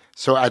melody.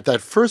 So at that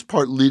first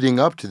part leading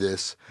up to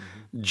this,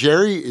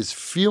 Jerry is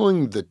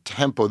feeling the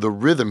tempo, the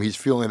rhythm. He's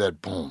feeling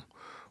that boom,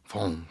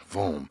 boom,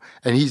 boom.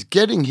 And he's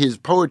getting his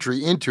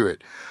poetry into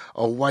it.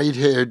 A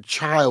white-haired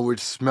child which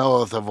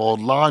smelleth of old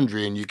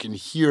laundry, and you can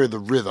hear the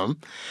rhythm.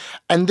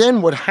 And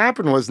then what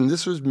happened was, and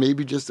this was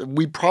maybe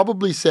we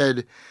probably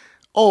said,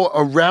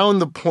 around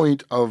the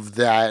point of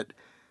that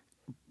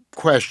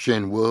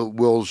question,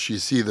 will she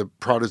see the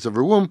products of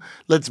her womb?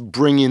 Let's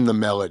bring in the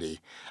melody.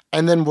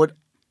 And then what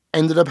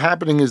ended up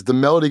happening is the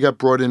melody got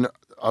brought in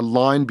a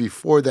line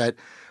before that.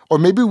 Or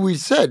maybe we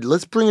said,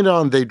 let's bring it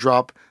on. They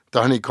drop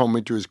the honeycomb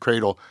into his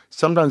cradle.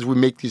 Sometimes we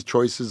make these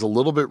choices a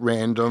little bit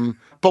random.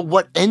 But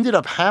what ended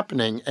up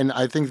happening, and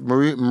I think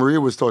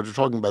Maria was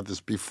talking about this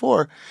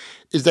before,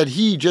 is that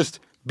he just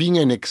being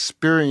an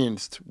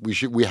experienced,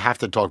 we have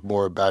to talk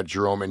more about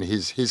Jerome and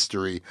his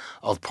history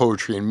of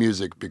poetry and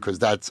music because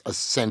that's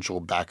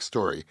essential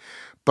backstory.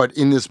 But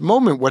in this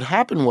moment, what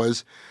happened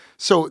was,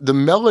 so the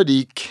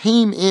melody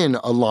came in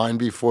a line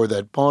before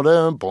that,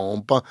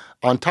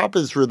 on top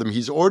of this rhythm.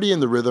 He's already in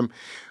the rhythm.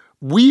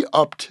 We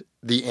upped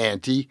the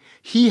ante.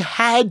 He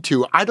had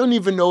to. I don't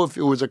even know if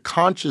it was a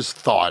conscious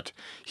thought.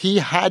 He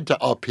had to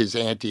up his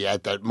ante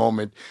at that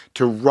moment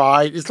to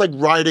ride. It's like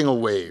riding a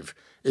wave.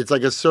 It's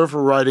like a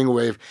surfer riding a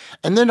wave.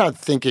 And they're not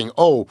thinking,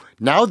 oh,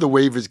 now the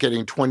wave is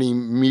getting 20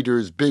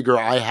 meters bigger.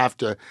 I have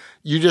to.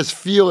 You just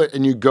feel it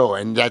and you go.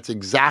 And that's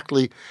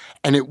exactly.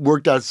 And it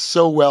worked out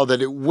so well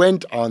that it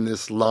went on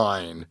this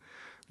line,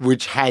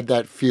 which had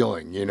that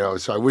feeling,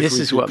 So I wish this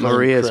is what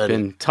Maria's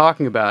been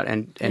talking about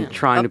and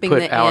trying to put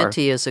the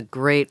ante is a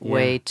great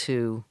way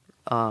to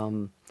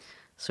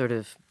sort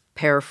of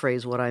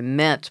paraphrase what I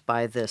meant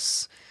by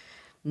this.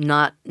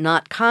 Not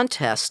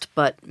contest,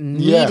 but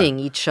meeting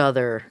each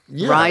other,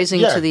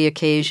 rising to the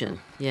occasion.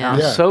 Yeah.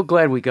 I'm so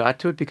glad we got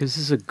to it because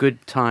this is a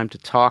good time to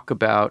talk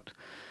about,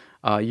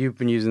 you've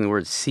been using the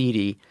word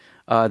seedy,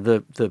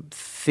 the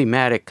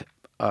thematic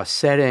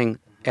setting,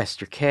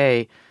 Esther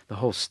K., the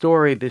whole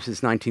story. This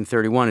is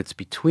 1931. It's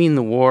between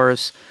the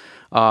wars.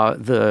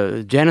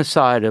 The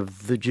genocide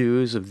of the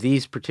Jews, of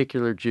these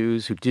particular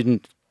Jews who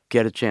didn't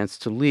get a chance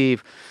to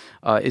leave,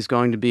 is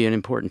going to be an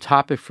important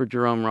topic for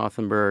Jerome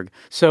Rothenberg.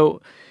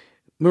 So,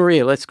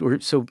 Maria,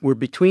 we're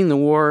between the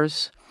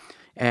wars,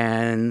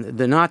 and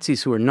the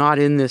Nazis who are not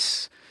in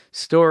this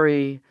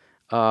story,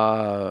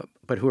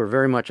 but who are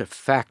very much a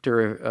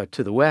factor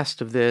to the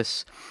west of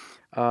this.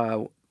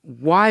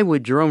 Why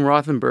would Jerome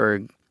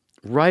Rothenberg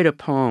write a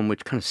poem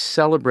which kind of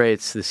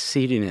celebrates this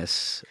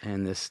seediness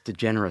and this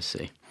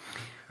degeneracy?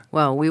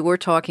 Well, we were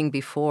talking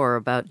before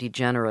about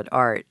degenerate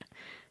art,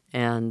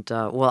 and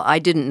I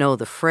didn't know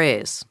the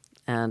phrase.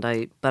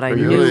 But I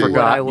knew what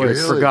I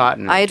was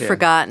forgotten. I had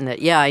forgotten it.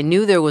 Yeah, I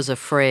knew there was a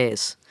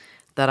phrase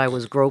that I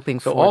was groping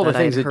for. So all the that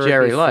things I'd that heard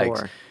Jerry before.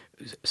 likes,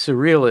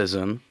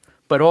 surrealism,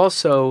 but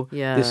also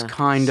this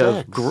kind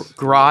of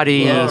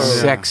grotty,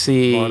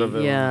 sexy.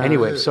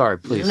 Anyway, sorry,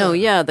 please. No,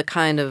 the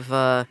kind of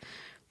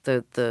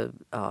the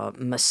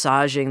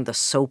massaging the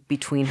soap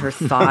between her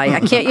thigh. I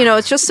can't.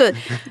 It's just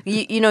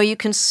you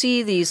can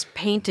see these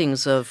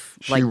paintings of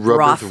like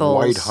brothels. She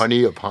rubbeth white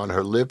honey upon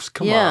her lips.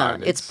 Come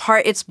on.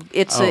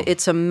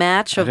 It's a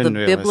match of the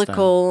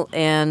biblical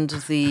and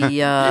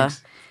the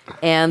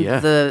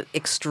the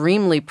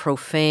extremely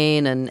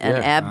profane and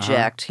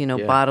abject,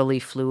 bodily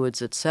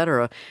fluids,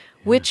 etc.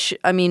 Which,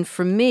 I mean,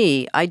 for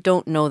me, I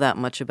don't know that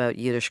much about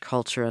Yiddish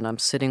culture, and I'm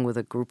sitting with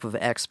a group of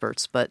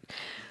experts. But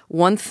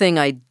one thing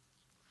I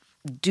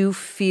do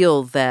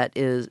feel that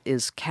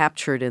is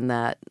captured in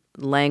that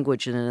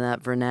language and in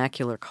that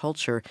vernacular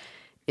culture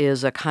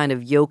is a kind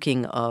of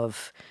yoking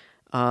of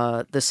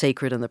the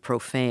sacred and the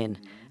profane.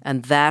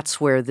 And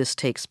that's where this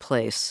takes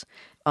place.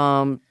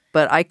 But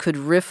I could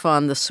riff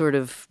on the sort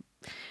of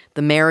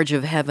the marriage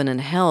of heaven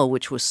and hell,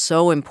 which was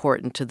so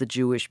important to the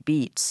Jewish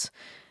beats,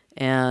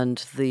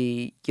 and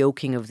the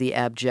yoking of the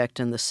abject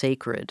and the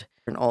sacred,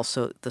 and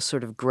also the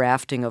sort of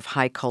grafting of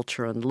high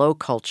culture and low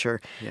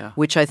culture,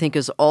 which I think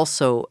is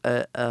also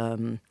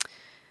a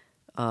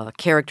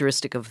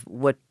characteristic of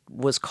what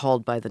was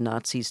called by the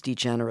Nazis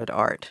degenerate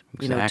art.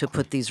 Exactly. To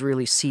put these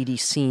really seedy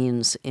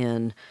scenes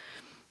in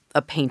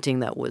a painting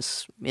that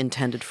was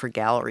intended for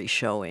gallery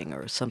showing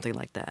or something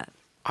like that.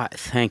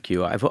 Thank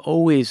you. I've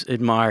always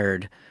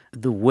admired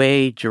the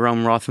way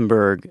Jerome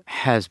Rothenberg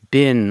has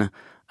been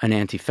an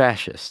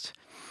anti-fascist.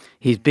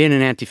 He's been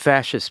an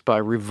anti-fascist by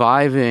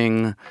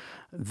reviving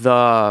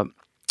the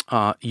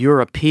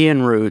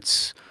European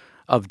roots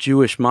of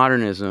Jewish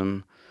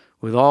modernism,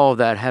 with all of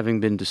that having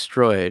been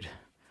destroyed.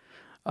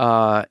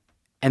 And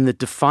the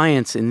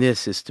defiance in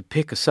this is to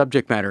pick a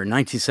subject matter in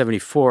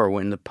 1974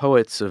 when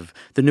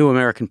the new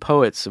American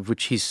poets, of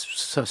which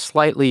he's a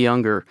slightly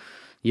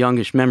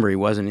youngish memory,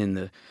 wasn't in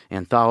the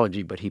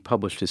anthology, but he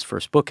published his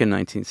first book in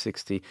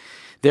 1960.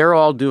 They're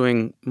all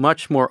doing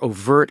much more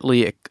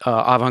overtly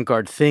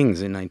avant-garde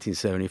things in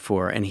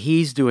 1974, and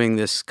he's doing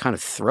this kind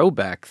of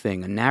throwback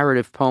thing, a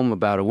narrative poem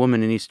about a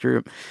woman in East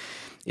Europe.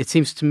 It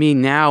seems to me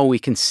now we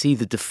can see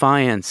the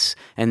defiance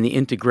and the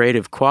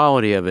integrative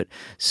quality of it.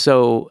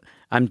 So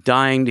I'm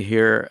dying to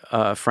hear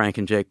Frank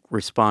and Jake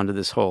respond to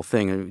this whole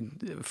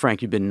thing.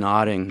 Frank, you've been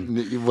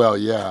nodding. Well,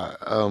 yeah.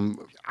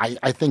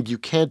 I think you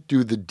can't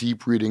do the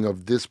deep reading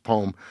of this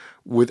poem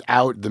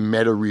without the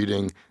meta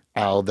reading,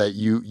 Al, that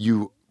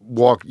you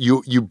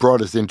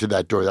brought us into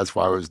that door. That's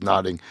why I was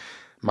nodding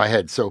my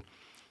head. So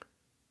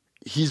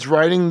he's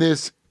writing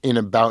this in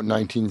about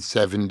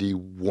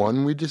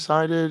 1971, we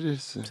decided.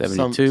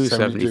 72,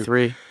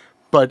 73.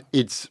 But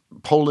it's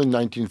Poland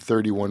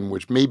 1931,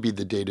 which may be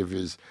the date of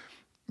his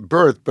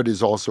birth, but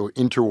is also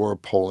interwar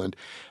Poland.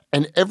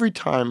 And every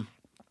time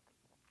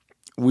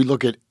we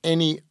look at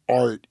any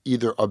art,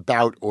 either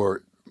about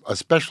or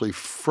especially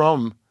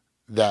from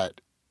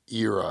that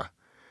era,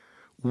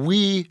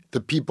 we,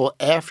 the people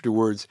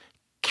afterwards,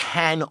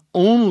 can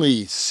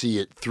only see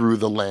it through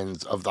the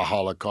lens of the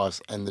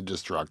Holocaust and the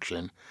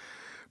destruction.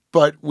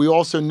 But we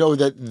also know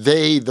that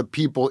they, the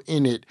people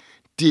in it,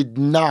 did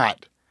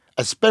not,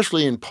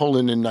 especially in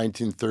Poland in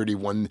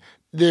 1931,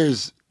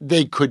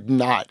 they could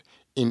not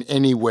in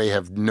any way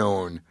have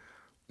known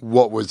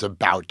what was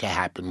about to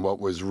happen, what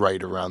was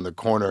right around the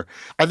corner.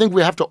 I think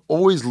we have to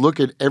always look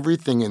at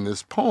everything in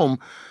this poem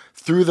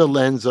through the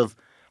lens of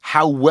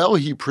how well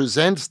he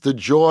presents the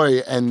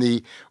joy and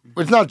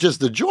it's not just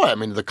the joy, I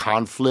mean, the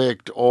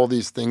conflict, all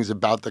these things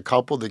about the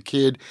couple, the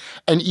kid,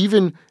 and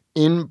even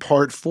in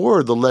part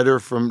 4, the letter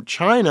from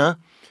China,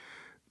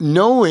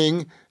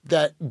 knowing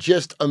that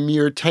just a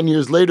mere 10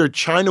 years later,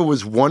 China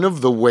was one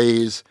of the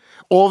ways,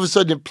 all of a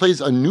sudden it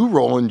plays a new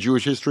role in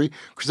Jewish history,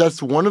 because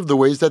that's one of the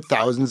ways that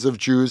thousands of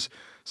Jews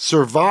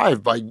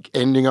survive by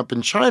ending up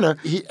in China.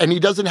 He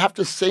doesn't have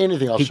to say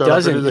anything. He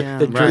doesn't.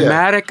 The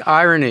dramatic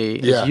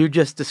irony, as you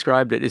just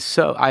described it, is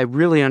so, I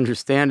really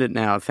understand it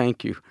now.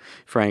 Thank you,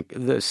 Frank.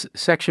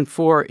 Section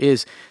 4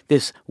 is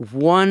this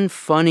one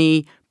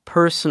funny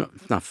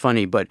not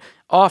funny, but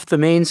off the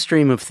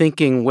mainstream of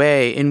thinking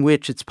way in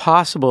which it's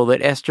possible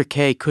that Esther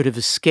K. could have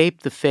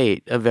escaped the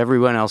fate of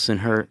everyone else in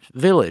her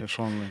village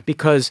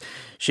because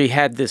she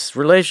had this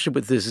relationship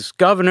with this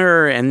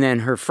governor, and then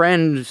her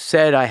friend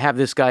said, I have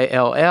this guy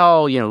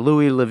LL,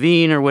 Louis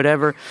Levine or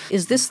whatever.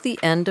 Is this the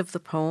end of the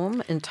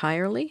poem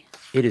entirely?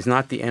 It is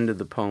not the end of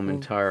the poem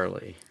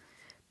entirely.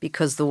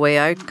 Because the way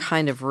I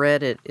kind of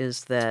read it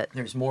is that...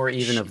 There's more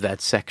even of that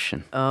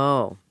section.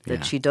 Oh,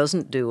 that she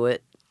doesn't do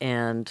it.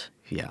 And,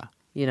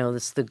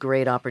 this is the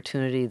great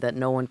opportunity that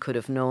no one could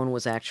have known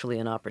was actually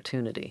an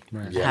opportunity.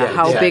 Right. Yeah.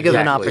 How big of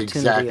an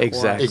opportunity it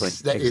was.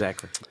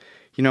 Exactly.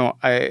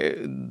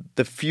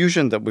 The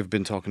fusion that we've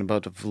been talking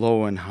about of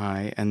low and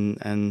high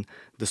and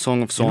the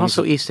Song of Songs. And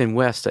also East and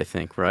West, I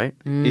think, right?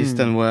 East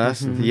and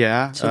West,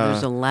 yeah. So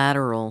there's a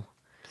lateral,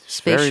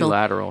 spatial. Very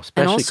lateral,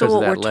 especially because of that And also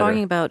letter. what we're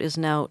talking about is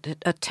now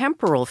a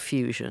temporal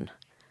fusion.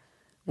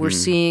 We're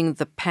seeing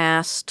the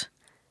past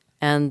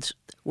and...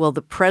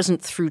 the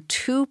present through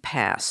two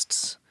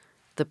pasts,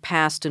 the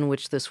past in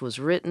which this was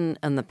written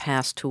and the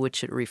past to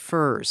which it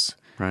refers.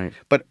 Right.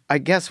 But I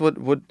guess what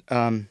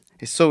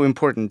is so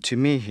important to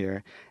me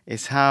here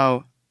is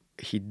how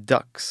he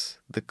ducks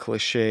the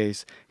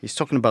cliches. He's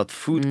talking about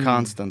food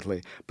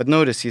constantly. But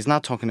notice he's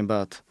not talking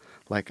about,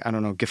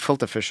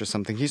 gefilte fish or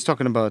something. He's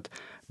talking about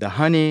the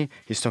honey.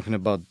 He's talking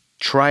about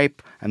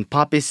tripe and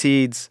poppy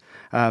seeds.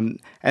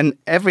 And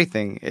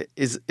everything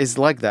is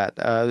like that.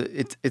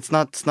 It's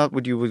not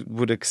what you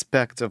would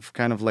expect of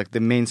kind of like the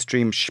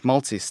mainstream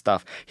schmaltzy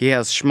stuff. He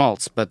has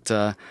schmaltz, but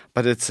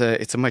it's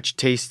a much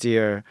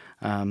tastier,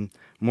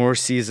 more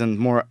seasoned,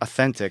 more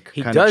authentic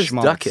kind of schmaltz. He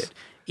does duck it,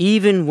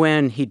 even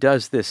when he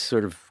does this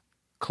sort of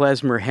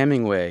klezmer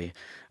Hemingway.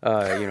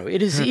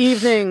 It is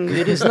evening.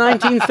 It is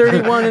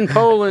 1931 in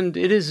Poland.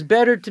 It is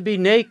better to be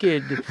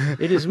naked.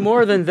 It is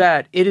more than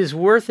that. It is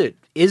worth it.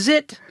 Is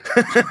it?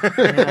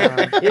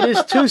 It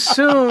is too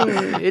soon.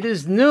 It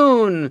is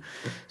noon.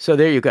 So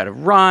there you've got a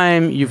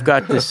rhyme. You've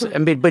got this. I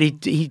mean, but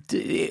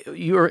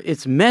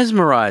it's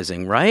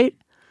mesmerizing, right?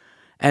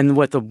 And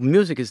what the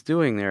music is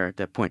doing there at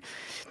that point.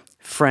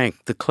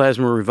 Frank, the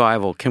klezmer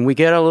revival. Can we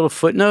get a little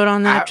footnote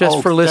on that,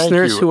 for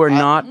listeners who are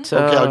not...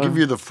 Okay, I'll give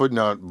you the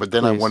footnote, but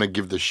then I want to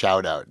give the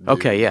shout-out.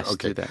 Okay, yes,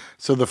 do that.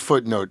 So the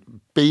footnote,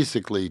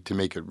 basically, to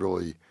make it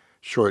really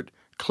short,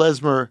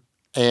 klezmer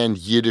and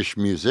Yiddish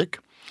music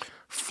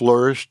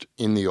flourished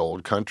in the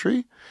old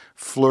country,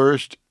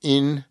 flourished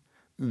in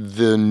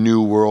the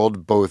New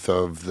World, both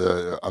of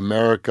the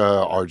America,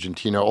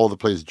 Argentina, all the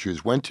places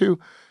Jews went to.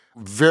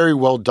 Very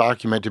well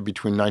documented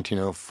between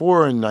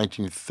 1904 and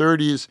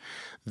 1930s.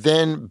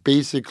 Then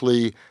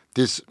basically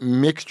this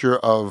mixture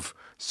of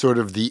sort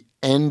of the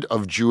end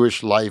of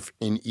Jewish life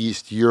in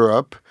East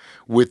Europe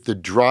with the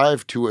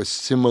drive to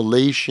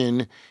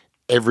assimilation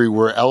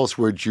everywhere else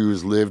where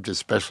Jews lived,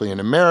 especially in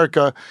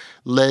America,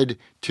 led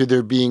to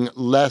there being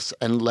less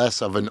and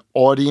less of an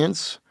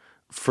audience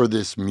for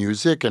this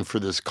music and for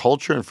this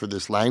culture and for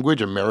this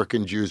language.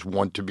 American Jews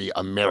want to be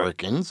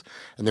Americans,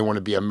 and they want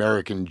to be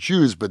American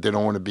Jews, but they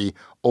don't want to be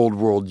Old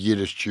World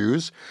Yiddish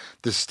Jews.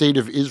 The state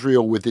of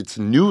Israel with its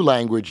new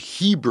language,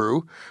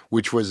 Hebrew,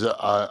 which was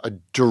a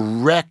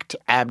direct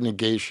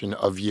abnegation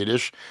of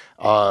Yiddish,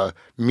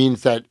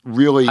 means that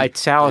really...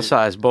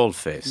 Italicized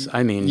boldface.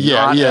 I mean,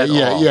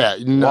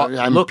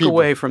 look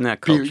away from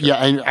that culture.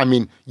 I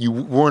mean, you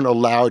weren't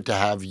allowed to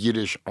have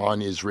Yiddish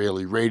on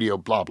Israeli radio,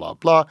 blah, blah,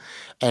 blah,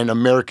 and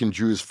American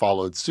Jews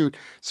followed suit.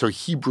 So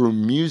Hebrew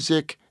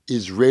music,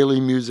 Israeli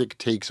music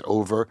takes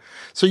over.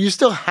 So you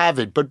still have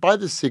it, but by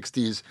the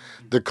 60s,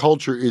 the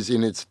culture is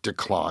in its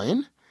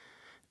decline,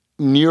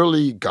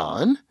 nearly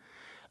gone.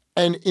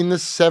 And in the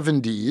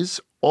 70s,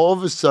 all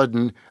of a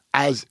sudden,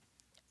 as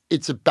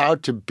it's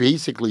about to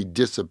basically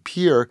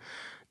disappear.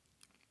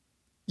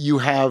 You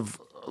have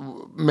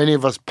many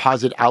of us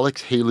posit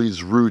Alex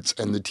Haley's Roots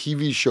and the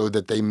TV show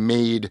that they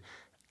made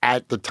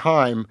at the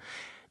time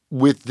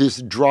with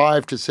this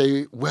drive to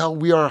say, well,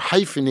 we are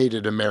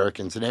hyphenated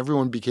Americans, and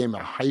everyone became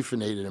a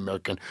hyphenated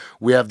American.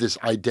 We have this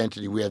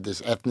identity. We have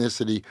this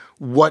ethnicity.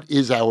 What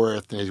is our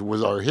ethnicity?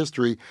 Was our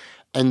history?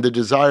 And the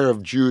desire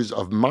of Jews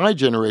of my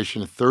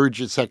generation,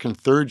 second,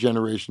 third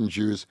generation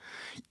Jews,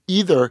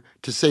 either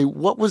to say,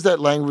 what was that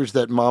language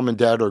that mom and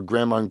dad or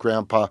grandma and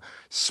grandpa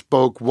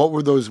spoke?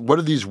 What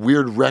are these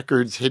weird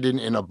records hidden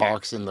in a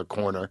box in the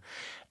corner?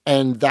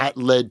 And that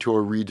led to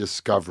a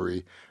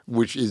rediscovery,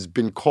 which has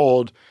been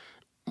called,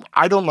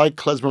 I don't like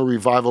klezmer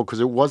revival because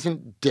it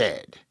wasn't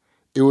dead.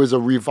 It was a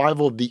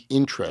revival of the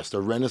interest,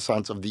 a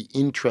renaissance of the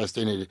interest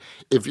in it.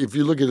 If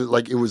you look at it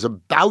like it was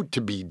about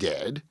to be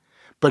dead,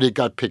 but it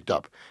got picked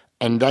up.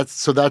 And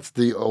that's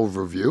the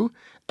overview.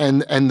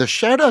 And the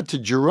shout out to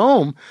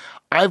Jerome,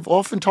 I've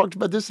often talked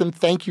about this, and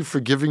thank you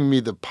for giving me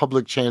the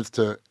public chance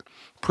to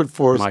put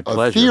forth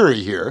a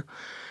theory here,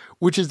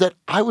 which is that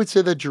I would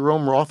say that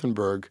Jerome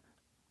Rothenberg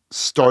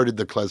started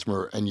the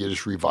klezmer and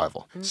Yiddish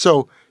revival. Mm-hmm.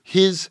 So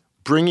his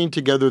bringing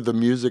together the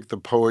music, the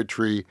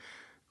poetry,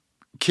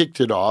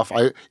 kicked it off.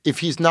 If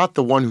he's not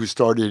the one who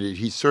started it,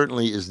 he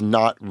certainly is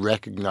not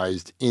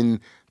recognized in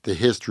the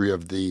history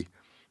of the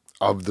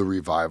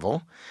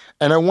revival.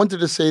 And I wanted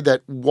to say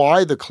that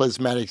why the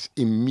klezmatics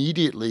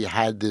immediately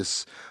had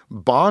this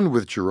bond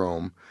with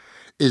Jerome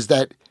is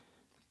that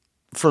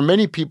for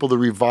many people, the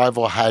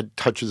revival had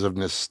touches of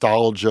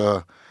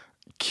nostalgia,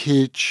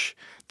 kitsch.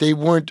 They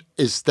weren't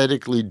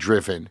aesthetically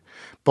driven.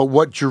 But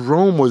what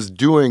Jerome was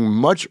doing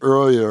much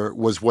earlier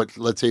was what,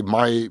 let's say,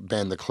 my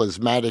band, the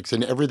Klezmatics,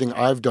 and everything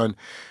I've done,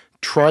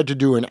 tried to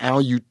do. And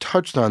Al, you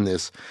touched on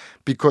this,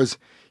 because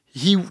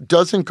he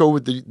doesn't go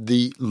with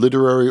the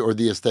literary or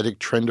the aesthetic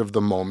trend of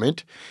the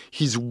moment.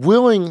 He's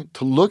willing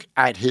to look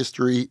at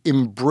history,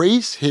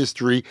 embrace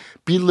history,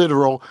 be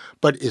literal,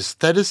 but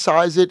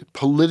aestheticize it,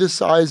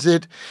 politicize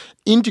it,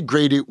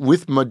 integrate it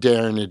with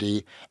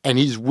modernity, and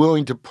he's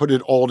willing to put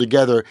it all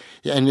together.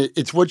 And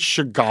it's what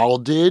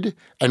Chagall did,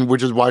 and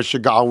which is why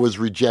Chagall was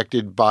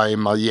rejected by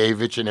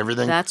Malevich and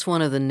everything. That's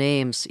one of the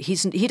names.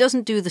 He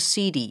doesn't do the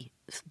seedy,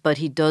 but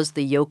he does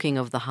the yoking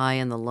of the high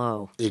and the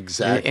low.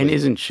 Exactly. And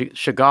isn't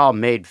Chagall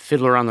made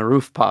Fiddler on the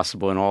Roof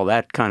possible and all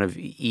that kind of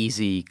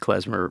easy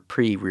klezmer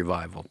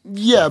pre-revival?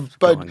 Yeah,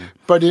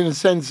 but in a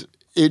sense,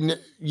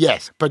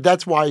 yes. But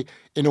that's why,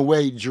 in a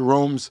way,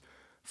 Jerome's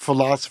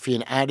philosophy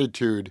and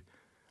attitude,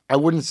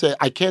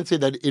 I can't say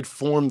that it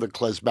formed the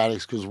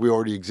klezmatics because we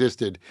already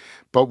existed.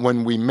 But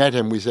when we met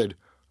him, we said,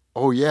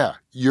 oh yeah,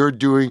 you've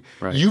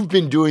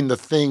been doing the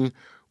thing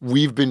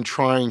we've been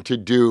trying to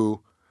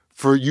do.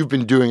 You've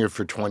been doing it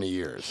for 20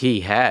 years. He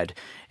had.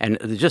 And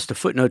just a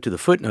footnote to the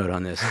footnote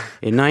on this.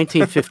 In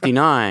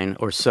 1959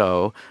 or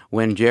so,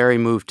 when Jerry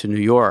moved to New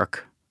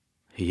York,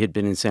 he had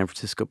been in San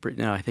Francisco.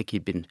 No, I think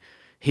he'd been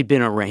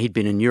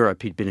in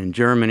Europe. He'd been in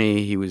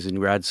Germany. He was in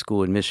grad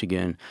school in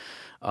Michigan.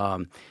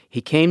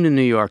 He came to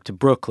New York, to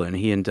Brooklyn,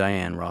 he and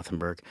Diane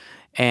Rothenberg.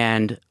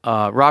 And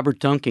Robert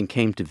Duncan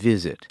came to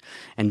visit.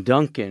 And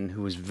Duncan,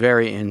 who was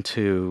very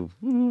into,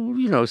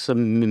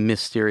 some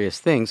mysterious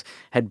things,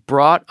 had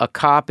brought a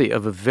copy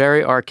of a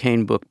very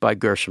arcane book by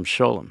Gershom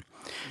Scholem.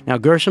 Now,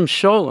 Gershom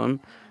Scholem,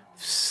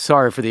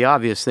 sorry for the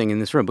obvious thing in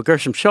this room, but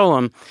Gershom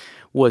Scholem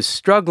was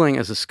struggling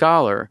as a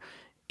scholar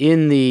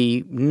in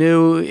the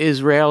new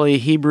Israeli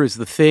Hebrew's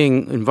the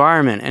thing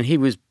environment, and he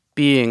was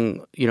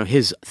being,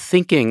 his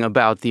thinking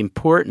about the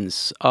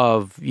importance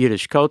of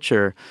Yiddish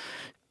culture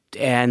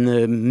and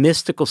the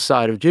mystical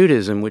side of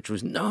Judaism, which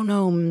was, not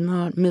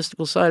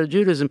mystical side of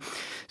Judaism.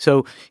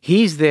 So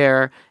he's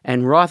there,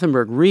 and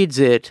Rothenberg reads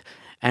it,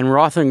 and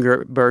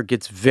Rothenberg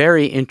gets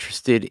very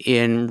interested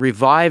in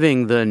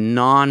reviving the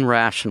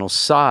non-rational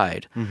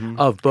side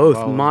of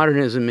both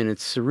modernism in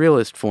its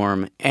surrealist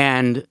form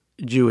and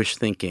Jewish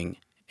thinking.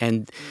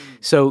 And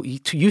so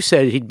you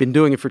said he'd been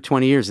doing it for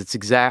 20 years.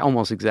 It's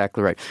almost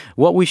exactly right.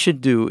 What we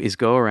should do is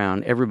go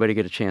around, everybody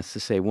get a chance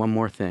to say one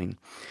more thing,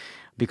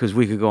 because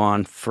we could go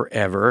on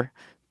forever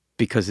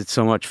because it's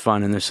so much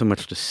fun and there's so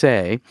much to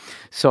say.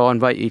 So I'll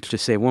invite you each to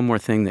say one more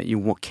thing that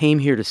you came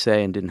here to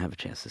say and didn't have a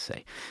chance to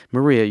say.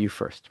 Maria, you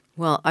first.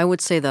 Well, I would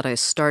say that I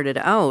started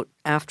out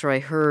after I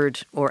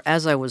heard, or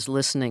as I was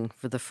listening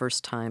for the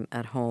first time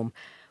at home,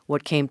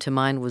 what came to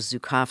mind was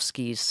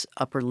Zhukovsky's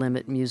upper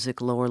limit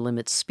music, lower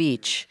limit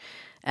speech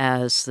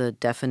as the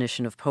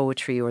definition of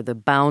poetry, or the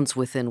bounds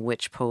within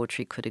which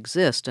poetry could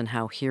exist, and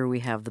how here we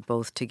have the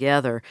both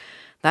together.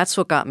 That's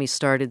what got me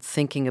started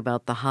thinking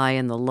about the high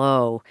and the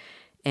low,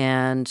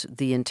 and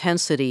the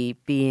intensity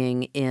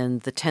being in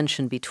the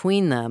tension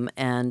between them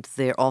and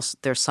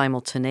their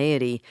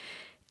simultaneity,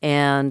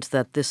 and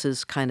that this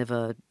is kind of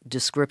a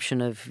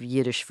description of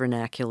Yiddish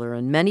vernacular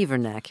and many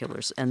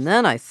vernaculars. And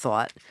then I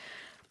thought,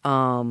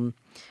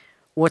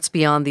 what's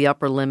beyond the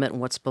upper limit and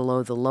what's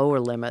below the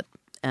lower limit?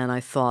 And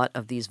I thought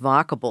of these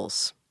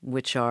vocables,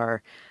 which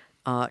are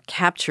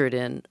captured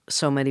in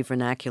so many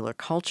vernacular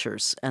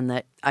cultures, and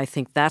that I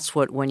think that's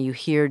what, when you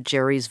hear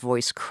Jerry's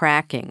voice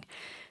cracking,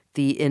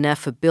 the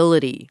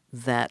ineffability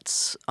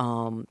that's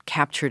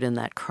captured in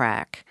that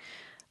crack.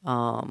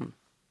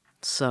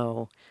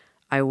 So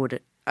I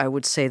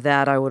would say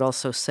that. I would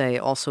also say,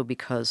 also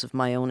because of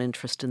my own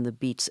interest in the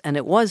beats, and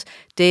it was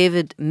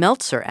David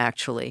Meltzer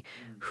actually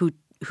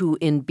who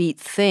in Beat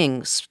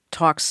Things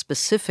talks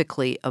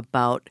specifically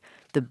about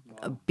the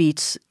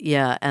beats,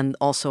 and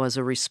also as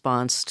a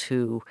response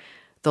to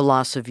the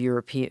loss of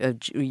European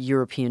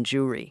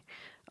Jewry,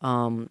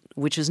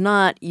 which is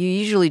not, you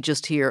usually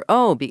just hear,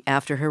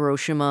 after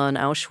Hiroshima and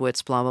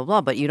Auschwitz, blah, blah,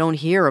 blah, but you don't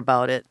hear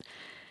about it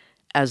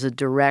as a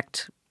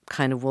direct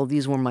kind of, well,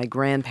 these were my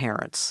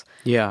grandparents.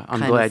 Yeah, I'm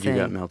glad you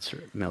got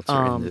Meltzer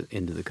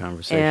into the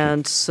conversation.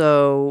 And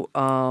so,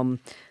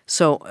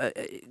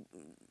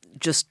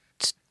 just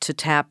to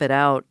tap it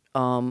out,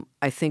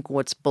 I think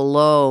what's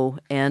below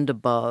and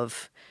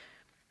above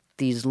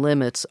these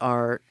limits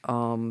are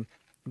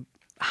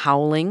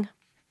howling,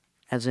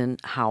 as in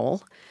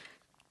howl,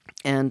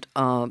 and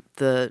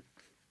the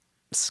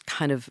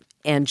kind of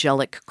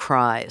angelic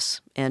cries,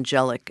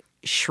 angelic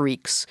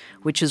shrieks,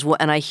 which is what,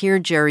 and I hear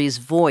Jerry's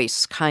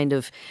voice kind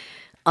of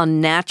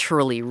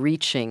unnaturally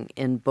reaching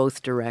in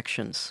both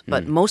directions,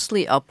 but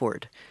mostly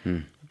upward.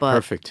 But,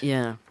 perfect.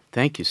 Yeah.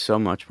 Thank you so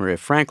much, Maria.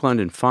 Frank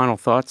London, final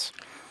thoughts?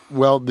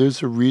 Well,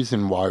 there's a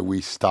reason why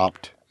we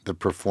stopped the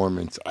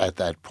performance at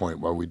that point,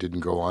 why we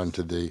didn't go on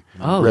to the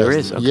Oh, there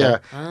is? Okay. Yeah,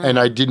 and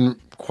I didn't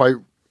quite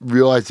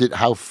realize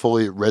how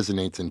fully it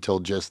resonates until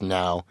just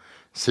now,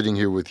 sitting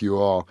here with you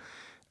all.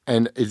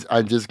 And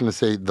I'm just going to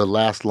say the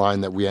last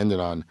line that we ended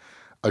on,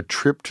 a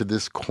trip to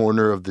this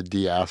corner of the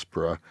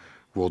diaspora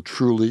will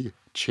truly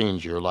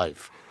change your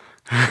life.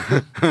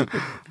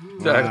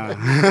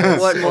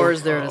 What more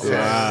is there to say?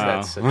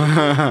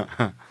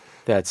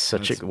 That's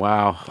such a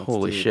wow!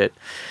 Holy deep. shit,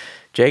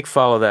 Jake,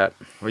 follow that.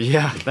 Well,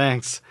 yeah,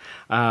 thanks.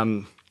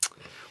 A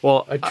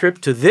trip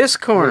to this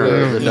corner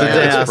of the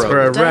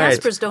diaspora.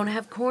 Diasporas don't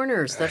have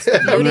corners. That's the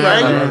beauty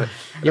of it.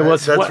 Yeah, well,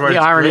 That's why the it's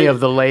irony great. of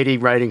the lady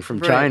writing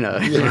from China.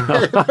 There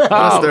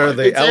are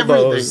the It's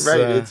elbows.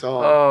 everything, right? It's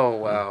all. Oh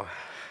wow!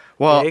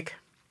 Well, Jake?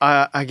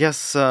 I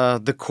guess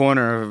the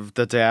corner of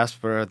the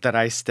diaspora that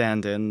I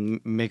stand in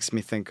makes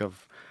me think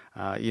of,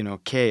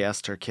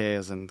 Esther K.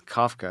 as in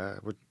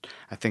Kafka, which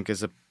I think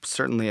is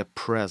certainly a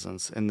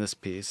presence in this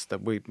piece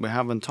that we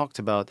haven't talked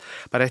about.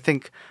 But I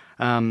think,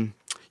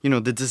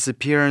 the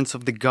disappearance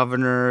of the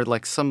governor,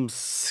 like some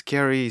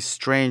scary,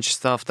 strange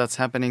stuff that's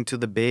happening to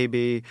the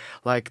baby.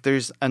 Like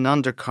there's an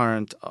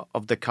undercurrent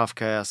of the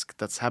Kafkaesque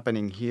that's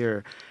happening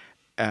here.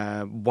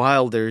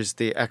 While there's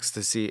the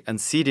ecstasy and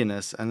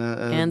seediness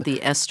And the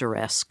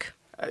Esteresque.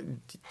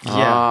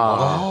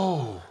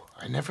 Oh,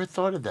 I never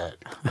thought of that.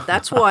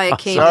 That's why I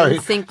came Sorry,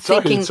 in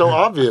thinking. it's so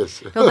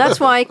obvious. No, that's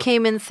why I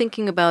came in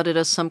thinking about it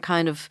as some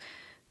kind of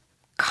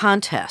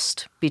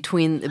contest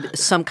between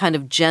some kind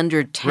of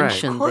gendered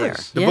tension there.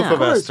 The Book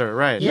of Esther,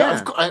 right? Yeah,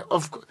 Yeah.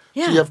 of course.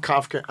 Yeah. So you have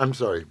Kafka. I'm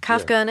sorry.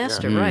 Kafka and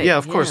Esther, right? Yeah,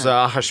 of course.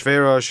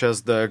 Ahasuerus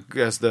as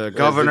the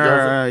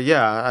governor.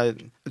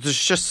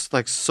 There's just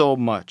like so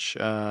much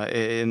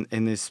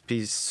in this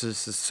piece.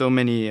 So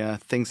many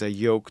things are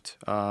yoked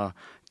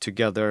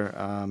together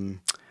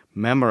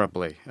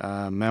memorably,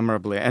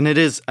 and it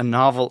is a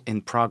novel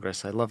in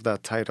progress. I love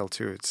that title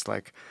too. It's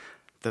like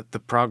the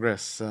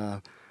progress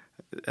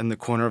in the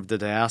corner of the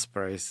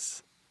diaspora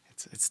is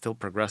it's still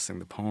progressing.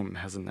 The poem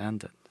hasn't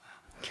ended.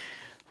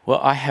 Well,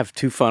 I have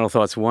two final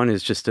thoughts. One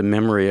is just a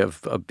memory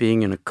of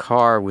being in a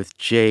car with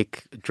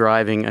Jake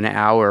driving an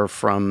hour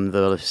from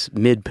the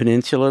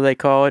mid-peninsula, they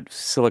call it,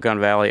 Silicon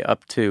Valley,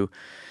 up to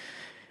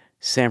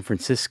San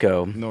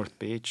Francisco. North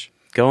Beach.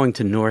 Going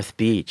to North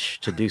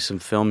Beach to do some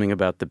filming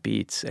about the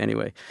beats.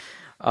 Anyway,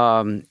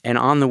 and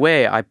on the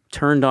way, I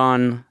turned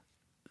on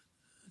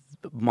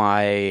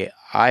my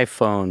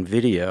iPhone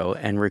video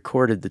and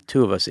recorded the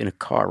two of us in a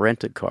car,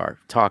 rented car,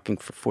 talking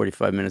for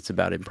 45 minutes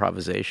about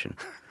improvisation.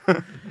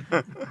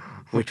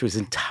 Which was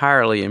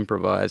entirely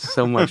improvised.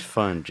 So much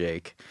fun,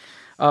 Jake.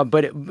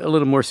 But a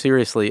little more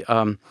seriously,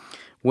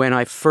 when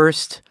I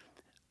first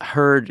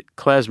heard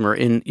klezmer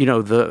in,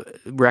 the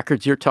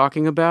records you're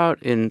talking about,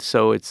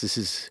 this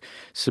is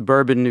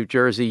suburban New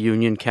Jersey,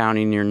 Union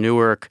County near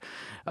Newark,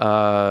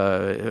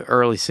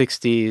 early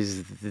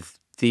 60s.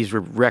 These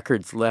were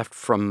records left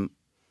from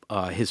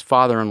his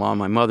father-in-law,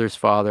 my mother's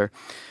father,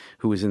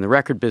 who was in the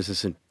record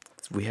business, and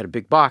we had a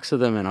big box of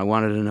them, and I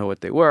wanted to know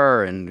what they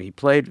were, and he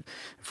played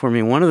for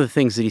me. One of the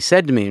things that he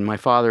said to me, and my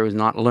father was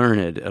not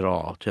learned at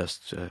all,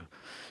 just,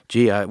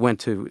 I went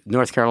to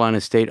North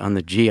Carolina State on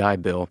the GI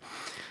Bill,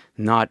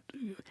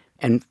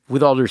 and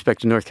with all due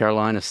respect to North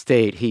Carolina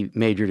State, he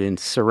majored in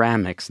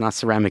ceramics, not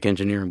ceramic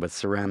engineering, but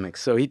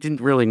ceramics. So he didn't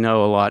really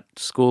know a lot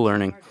school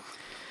learning.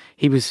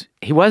 He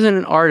wasn't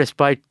an artist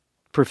by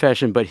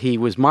profession, but he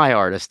was my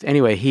artist.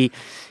 Anyway,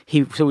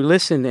 so we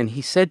listened, and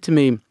he said to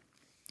me,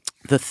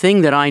 the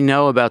thing that I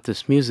know about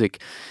this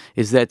music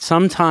is that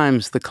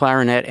sometimes the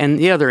clarinet and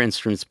the other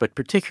instruments, but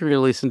particularly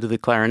listen to the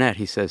clarinet,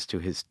 he says to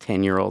his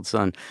 10-year-old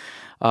son,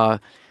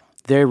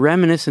 they're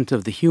reminiscent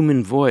of the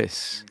human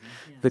voice.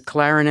 Mm-hmm. Yes. The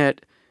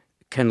clarinet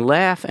can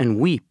laugh and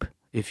weep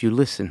if you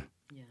listen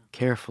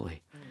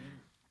carefully.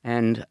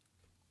 And,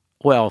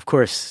 well, of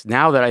course,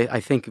 now that I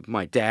think of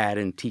my dad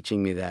and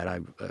teaching me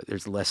that,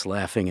 there's less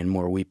laughing and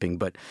more weeping.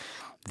 But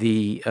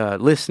the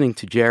listening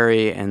to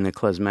Jerry and the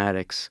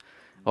klezmatics,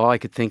 all I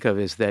could think of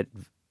is that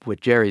what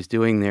Jerry's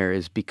doing there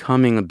is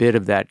becoming a bit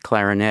of that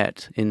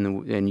clarinet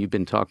and you've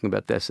been talking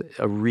about this,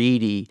 a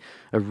reedy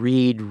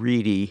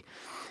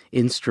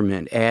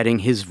instrument, adding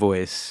his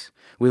voice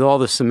with all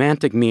the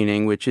semantic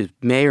meaning, which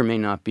may or may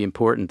not be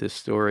important, this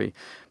story,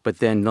 but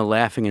then the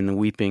laughing and the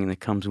weeping that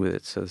comes with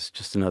it. So it's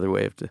just another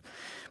way of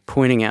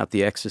pointing out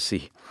the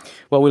ecstasy.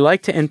 Well, we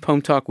like to end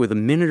Poem Talk with a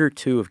minute or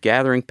two of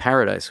Gathering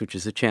Paradise, which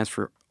is a chance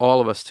for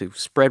all of us to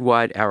spread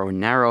wide our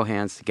narrow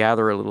hands to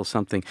gather a little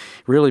something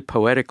really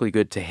poetically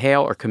good, to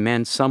hail or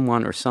commend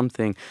someone or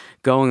something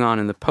going on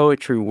in the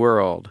poetry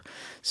world.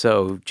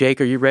 So,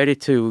 Jake, are you ready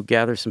to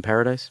gather some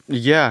paradise?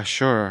 Yeah,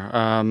 sure.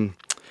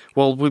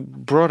 Well, we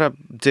brought up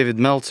David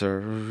Meltzer,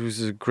 who's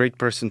a great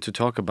person to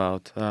talk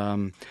about.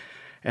 He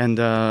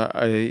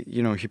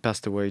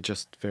passed away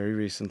just very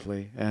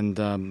recently, and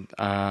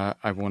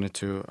I wanted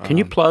to... Can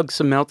you plug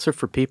some Meltzer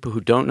for people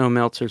who don't know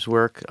Meltzer's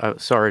work?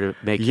 Sorry to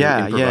make you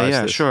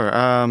improvise this. Sure.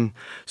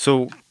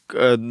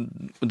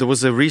 There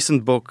was a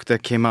recent book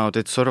that came out.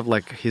 It's sort of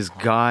like his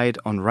guide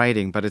on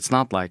writing, but it's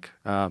not like,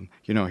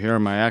 here are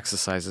my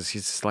exercises.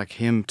 It's like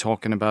him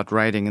talking about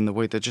writing in the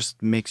way that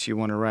just makes you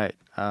want to write.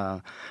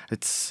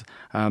 It's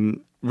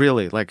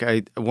really like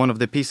one of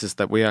the pieces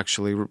that we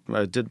actually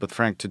did with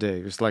Frank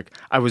today. It was like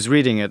I was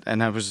reading it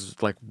and I was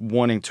like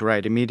wanting to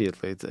write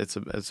immediately. It's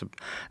a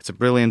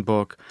brilliant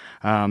book.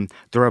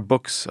 There are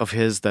books of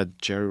his that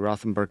Jerry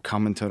Rothenberg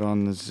commented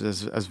on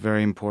as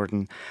very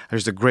important.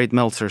 There's a great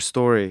Meltzer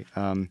story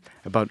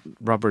about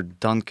Robert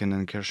Duncan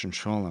and Kirsten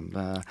Scholem.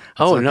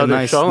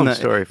 Another Scholem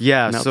story.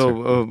 Yeah. Meltzer.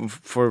 So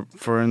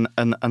for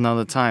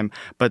another time.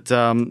 But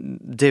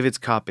David's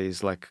copy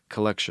is like a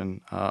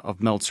collection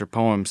of Meltzer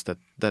poems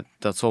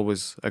that's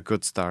always a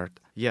good start.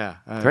 Yeah.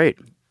 Great.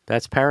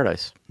 That's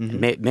paradise.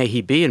 Mm-hmm. May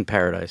he be in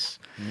paradise.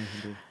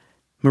 Mm-hmm.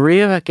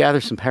 Maria,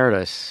 gather some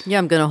paradise. Yeah,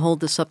 I'm going to hold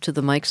this up to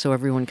the mic so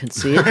everyone can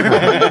see it.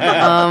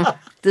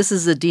 This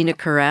is Adina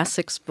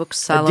Karasik's book,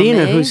 Salome.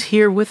 Adina, who's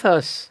here with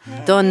us.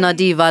 Donna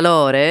di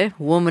valore,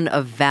 woman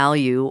of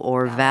value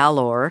or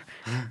valor.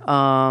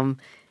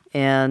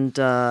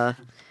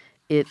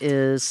 It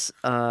is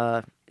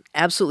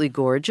absolutely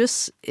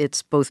gorgeous.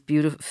 It's both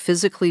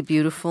physically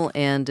beautiful,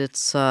 and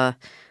it's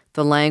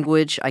the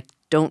language. I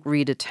don't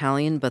read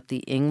Italian, but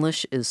the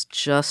English is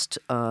just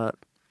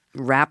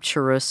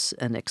rapturous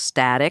and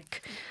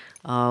ecstatic.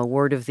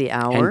 Word of the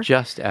hour. And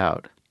just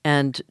out.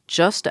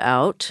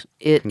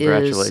 It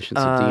Congratulations,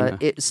 Adina.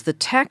 It's the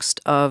text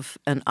of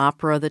an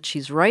opera that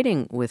she's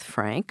writing with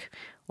Frank,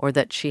 or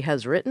that she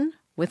has written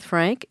with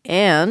Frank,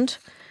 and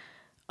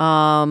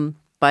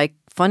by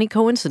funny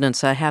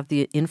coincidence, I have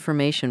the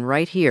information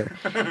right here.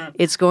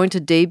 It's going to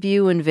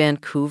debut in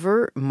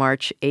Vancouver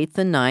March 8th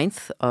and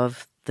 9th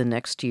of the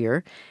next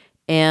year,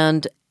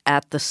 and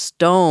at the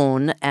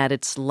Stone at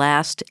its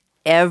last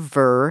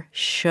ever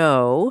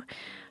show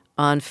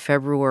on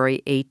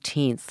February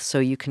 18th. So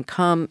you can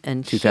come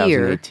and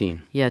 2018.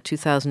 hear... Yeah,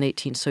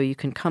 2018. So you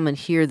can come and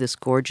hear this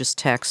gorgeous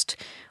text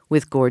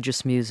with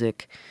gorgeous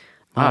music.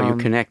 Wow, you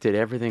connected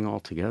everything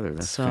all together.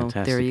 That's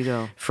fantastic. There you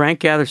go. Frank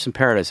Gather Some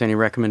Paradise. Any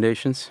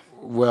recommendations?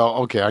 Well,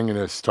 okay, I'm going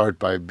to start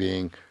by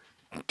being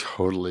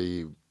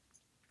totally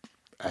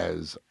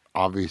as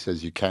obvious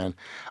as you can.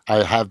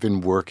 I have been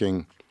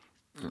working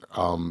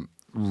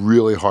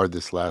really hard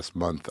this last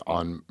month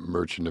on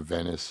Merchant of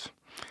Venice.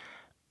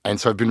 And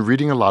so I've been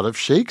reading a lot of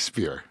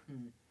Shakespeare.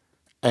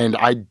 And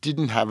I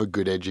didn't have a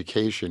good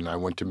education. I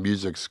went to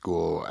music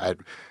school at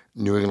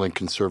New England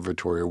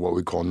Conservatory, or what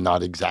we call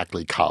not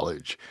exactly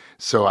college.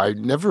 So I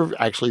never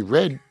actually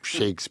read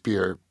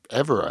Shakespeare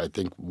ever. I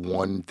think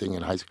one thing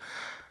in high school.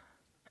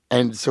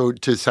 And so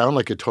to sound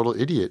like a total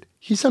idiot,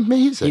 he's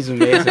amazing. He's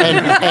amazing.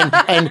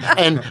 And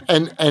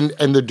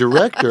the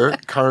director,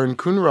 Karen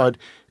Kunrad,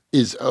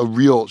 she's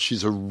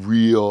a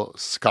real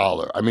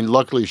scholar. I mean,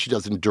 luckily she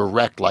doesn't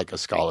direct like a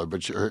scholar,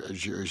 but she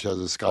has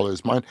a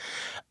scholar's mind.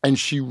 And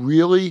she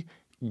really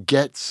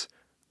gets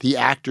the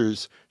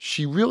actors.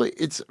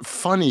 It's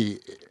funny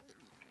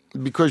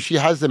because she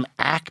has them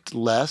act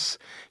less.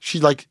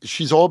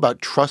 She's all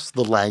about trust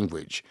the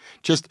language.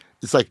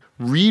 It's like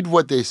read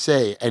what they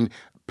say and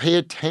pay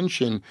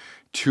attention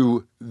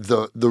to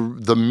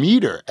the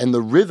meter and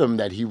the rhythm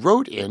that he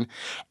wrote in.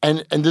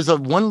 And there's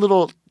one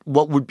little,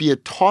 what would be a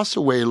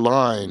toss-away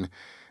line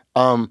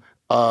about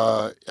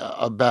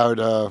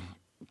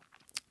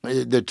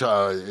that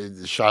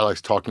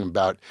Shylock's talking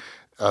about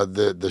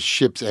the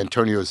ships,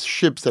 Antonio's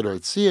ships that are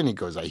at sea, and he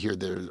goes, I hear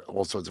there's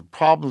all sorts of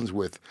problems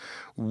with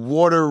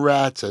water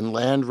rats and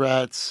land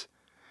rats.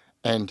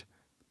 And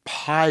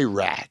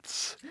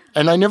pirates.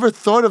 And I never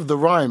thought of the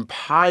rhyme,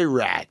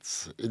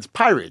 pirates. It's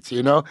pirates,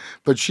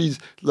 But she's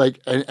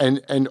like,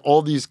 and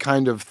all these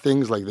kind of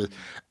things like this.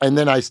 And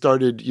then I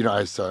started,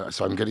 so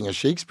I'm getting a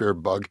Shakespeare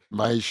bug.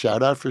 My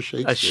shout out for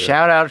Shakespeare. A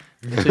shout out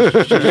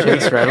to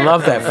Shakespeare. I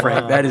love that,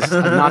 Frank. That is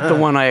not the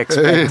one I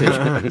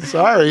expected.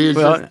 Sorry, it's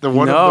just the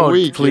one of the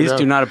week. Please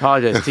do not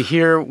apologize. To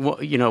hear,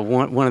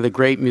 one of the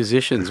great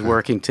musicians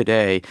working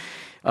today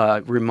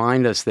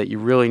remind us that you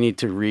really need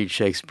to read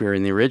Shakespeare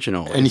in the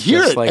original. And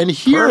hear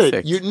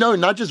it.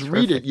 Not just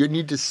read it. You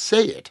need to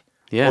say it.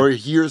 Yeah. Or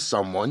hear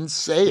someone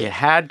say it. You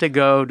had to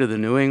go to the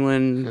New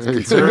England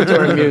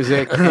Conservatory of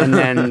Music and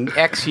then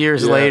X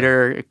years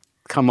later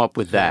come up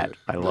with that.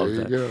 I love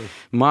that. Go.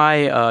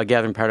 My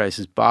Gathering Paradise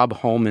is Bob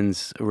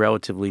Holman's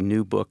relatively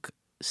new book,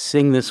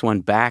 Sing This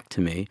One Back to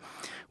Me,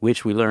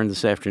 which we learned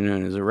this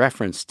afternoon is a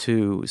reference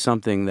to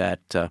something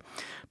that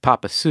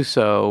Papa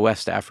Suso,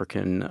 West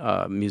African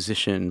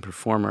musician,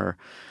 performer,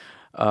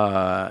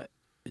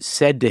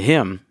 said to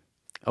him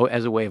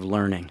as a way of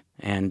learning.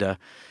 And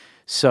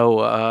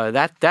so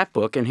that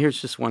book, and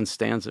here's just one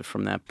stanza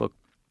from that book.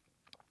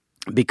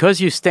 Because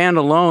you stand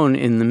alone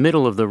in the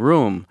middle of the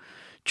room,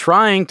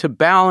 trying to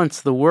balance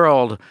the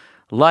world,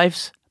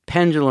 life's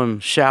pendulum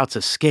shouts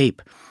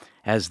escape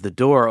as the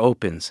door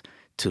opens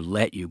to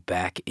let you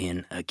back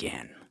in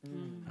again.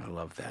 I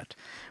love that.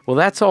 Well,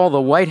 that's all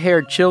the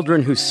white-haired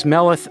children who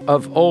smelleth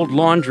of old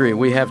laundry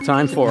we have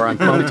time for on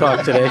Poem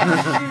Talk today.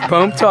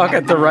 Poem Talk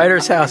at the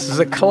Writers' House is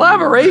a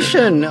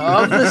collaboration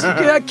of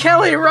the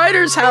Kelly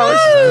Writers' House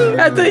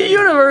at the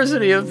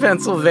University of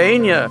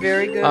Pennsylvania.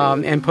 Very good.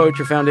 And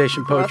Poetry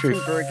Foundation, Poetry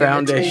Rothenberg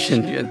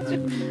Foundation.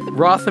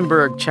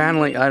 Rothenberg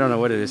channeling, I don't know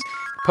what it is.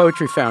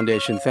 Poetry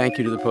Foundation. Thank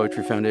you to the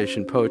Poetry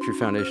Foundation,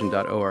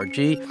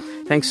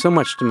 poetryfoundation.org. Thanks so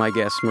much to my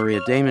guests, Maria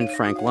Damon,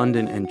 Frank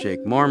London, and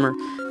Jake Marmer,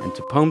 and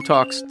to Poem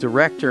Talk's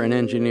director and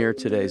engineer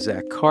today,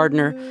 Zach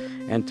Cardner,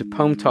 and to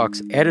Poem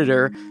Talk's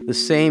editor, the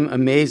same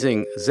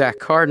amazing Zach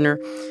Cardner,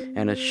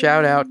 and a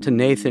shout out to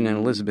Nathan and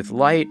Elizabeth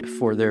Light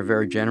for their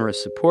very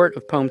generous support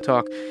of Poem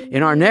Talk.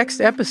 In our next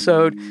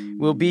episode,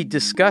 we'll be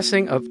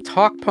discussing a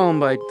talk poem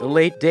by the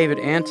late David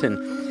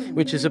Anton,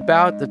 which is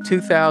about the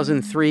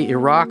 2003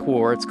 Iraq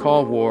War, it's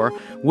called War,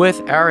 with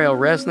Ariel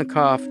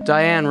Resnikoff,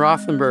 Diane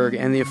Rothenberg,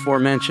 and the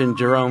aforementioned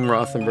Jerome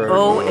Rothenberg.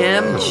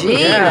 OMG.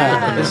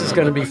 Yeah, this is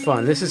going to be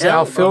fun. This is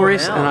Al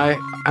Filreis, and I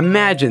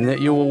imagine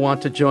that you will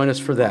want to join us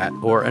for that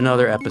or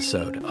another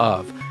episode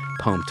of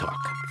Poem Talk.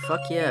 Fuck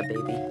yeah,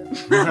 baby.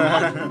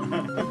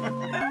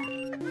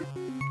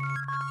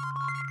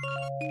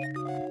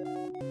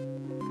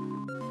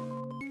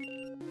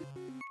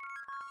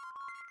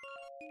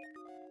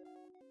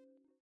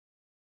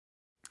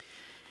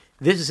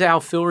 This is Al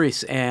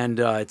Filreis, and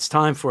it's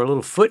time for a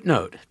little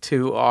footnote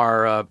to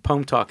our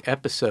Poem Talk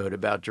episode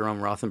about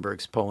Jerome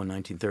Rothenberg's poem in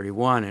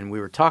 1931. And we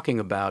were talking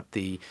about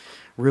the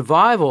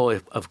revival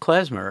of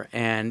klezmer,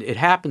 and it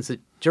happens that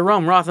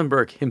Jerome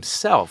Rothenberg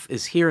himself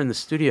is here in the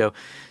studio.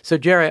 So,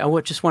 Jerry, I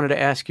just wanted to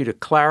ask you to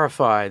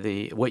clarify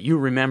what you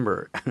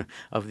remember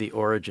of the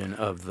origin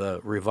of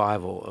the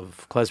revival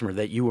of klezmer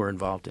that you were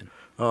involved in.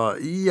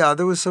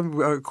 There was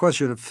some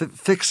question of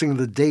fixing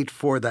the date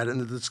for that in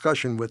the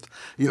discussion with,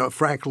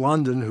 Frank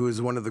London, who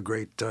is one of the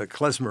great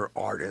klezmer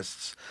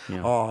artists,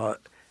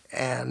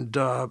 and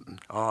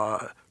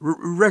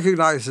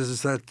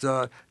recognizes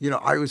that,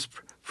 I was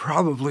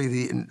probably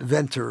the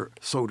inventor,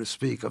 so to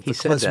speak, of the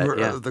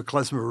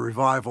klezmer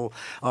revival,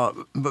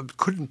 but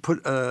couldn't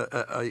put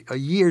a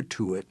year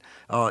to it,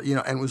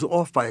 and was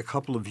off by a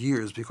couple of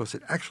years because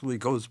it actually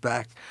goes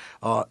back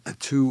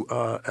to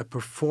a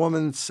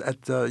performance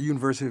at the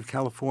University of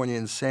California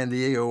in San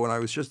Diego when I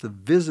was just a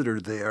visitor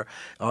there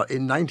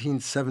in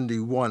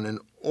 1971, and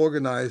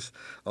organized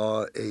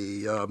a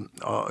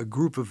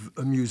group of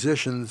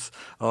musicians,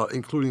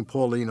 including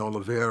Pauline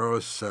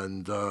Oliveros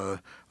and a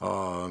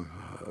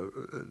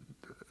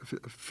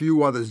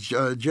few others.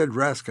 Jed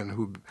Raskin,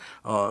 who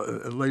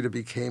later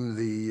became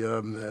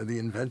the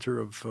inventor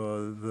of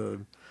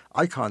the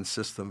icon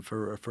system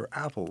for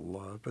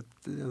Apple, but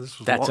this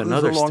was a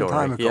long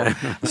time ago. Yeah.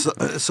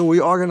 So we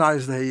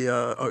organized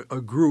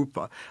a group.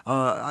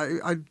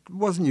 I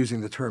wasn't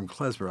using the term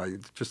klezmer. I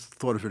just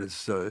thought of it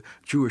as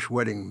Jewish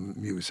wedding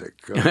music.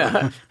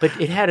 But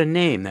it had a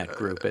name, that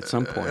group, at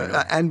some point.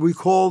 And we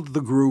called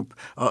the group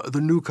the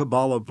New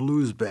Kabbalah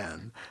Blues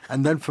Band.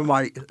 And then for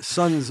my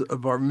son's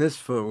bar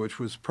mitzvah, which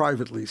was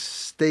privately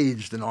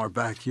staged in our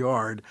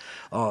backyard,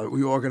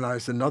 we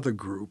organized another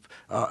group,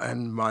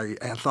 and my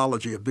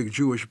anthology, A Big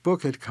Jewish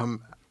Book, had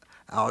come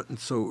out, and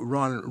so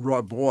Ron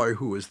Boy,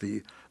 who was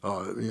the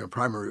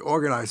primary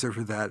organizer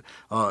for that,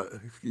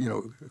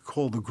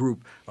 called the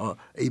group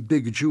A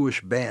Big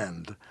Jewish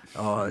Band,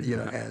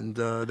 and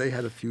they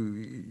had a few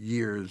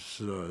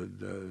years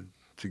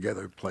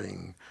together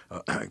playing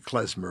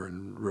klezmer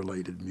and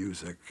related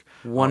music.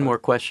 One more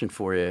question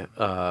for you: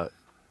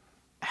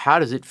 how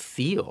does it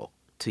feel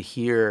to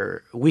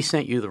hear? We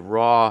sent you the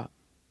raw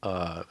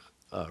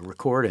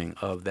recording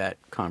of that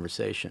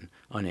conversation,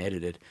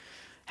 unedited.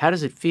 How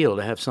does it feel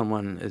to have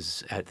someone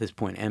as at this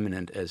point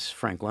eminent as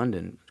Frank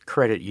London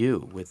credit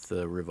you with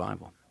the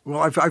revival? Well,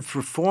 I've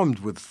performed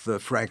with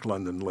Frank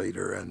London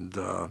later, and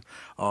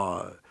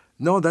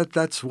no,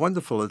 that's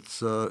wonderful.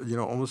 It's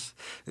almost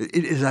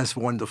it is as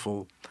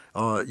wonderful,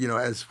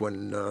 as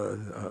when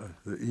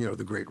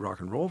the great rock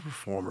and roll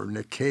performer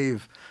Nick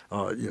Cave,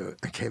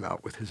 came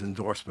out with his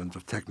endorsement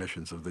of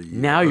Technicians of the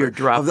Year. Now you're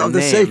dropping of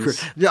the names. Sacred.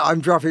 Yeah,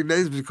 I'm dropping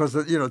names because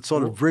it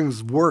sort of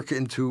brings work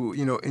into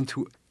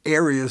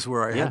areas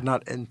where I had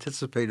not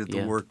anticipated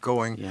the work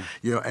going,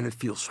 and it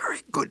feels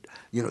very good,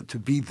 to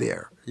be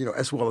there,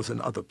 as well as in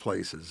other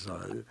places.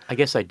 I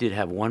guess I did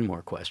have one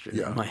more question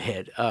in my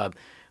head.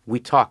 We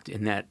talked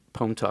in that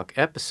Poem Talk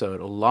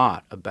episode a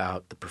lot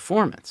about the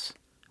performance,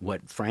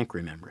 what Frank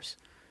remembers.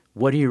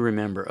 What do you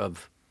remember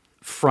of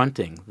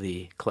fronting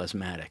the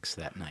Klezmatics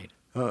that night?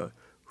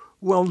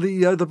 Well,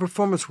 the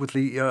performance with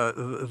the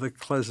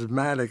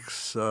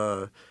Klezmatics.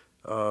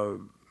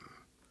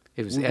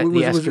 It was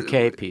the Esther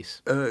K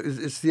piece.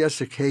 It's the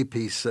Esther K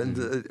piece, and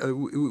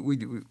we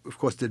of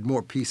course did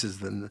more pieces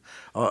than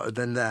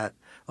that.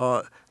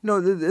 No,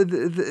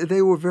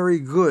 they were very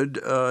good.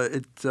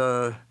 It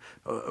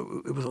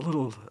was a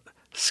little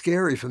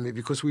scary for me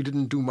because we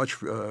didn't do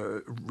much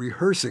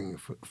rehearsing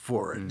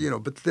for it.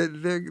 But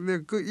they're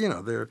good.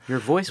 Your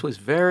voice was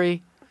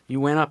very. You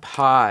went up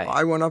high.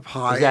 I went up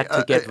high. Was that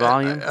to get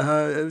volume?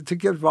 To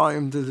get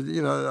volume.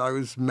 I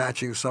was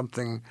matching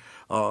something.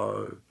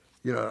 I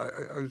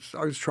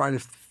was trying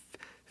to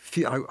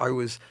feel. I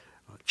was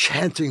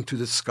chanting to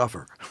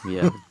discover.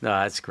 Yeah, no,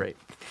 that's great.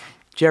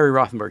 Jerry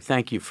Rothenberg,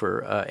 thank you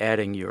for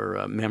adding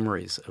your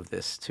memories of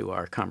this to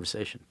our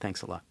conversation.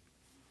 Thanks a lot.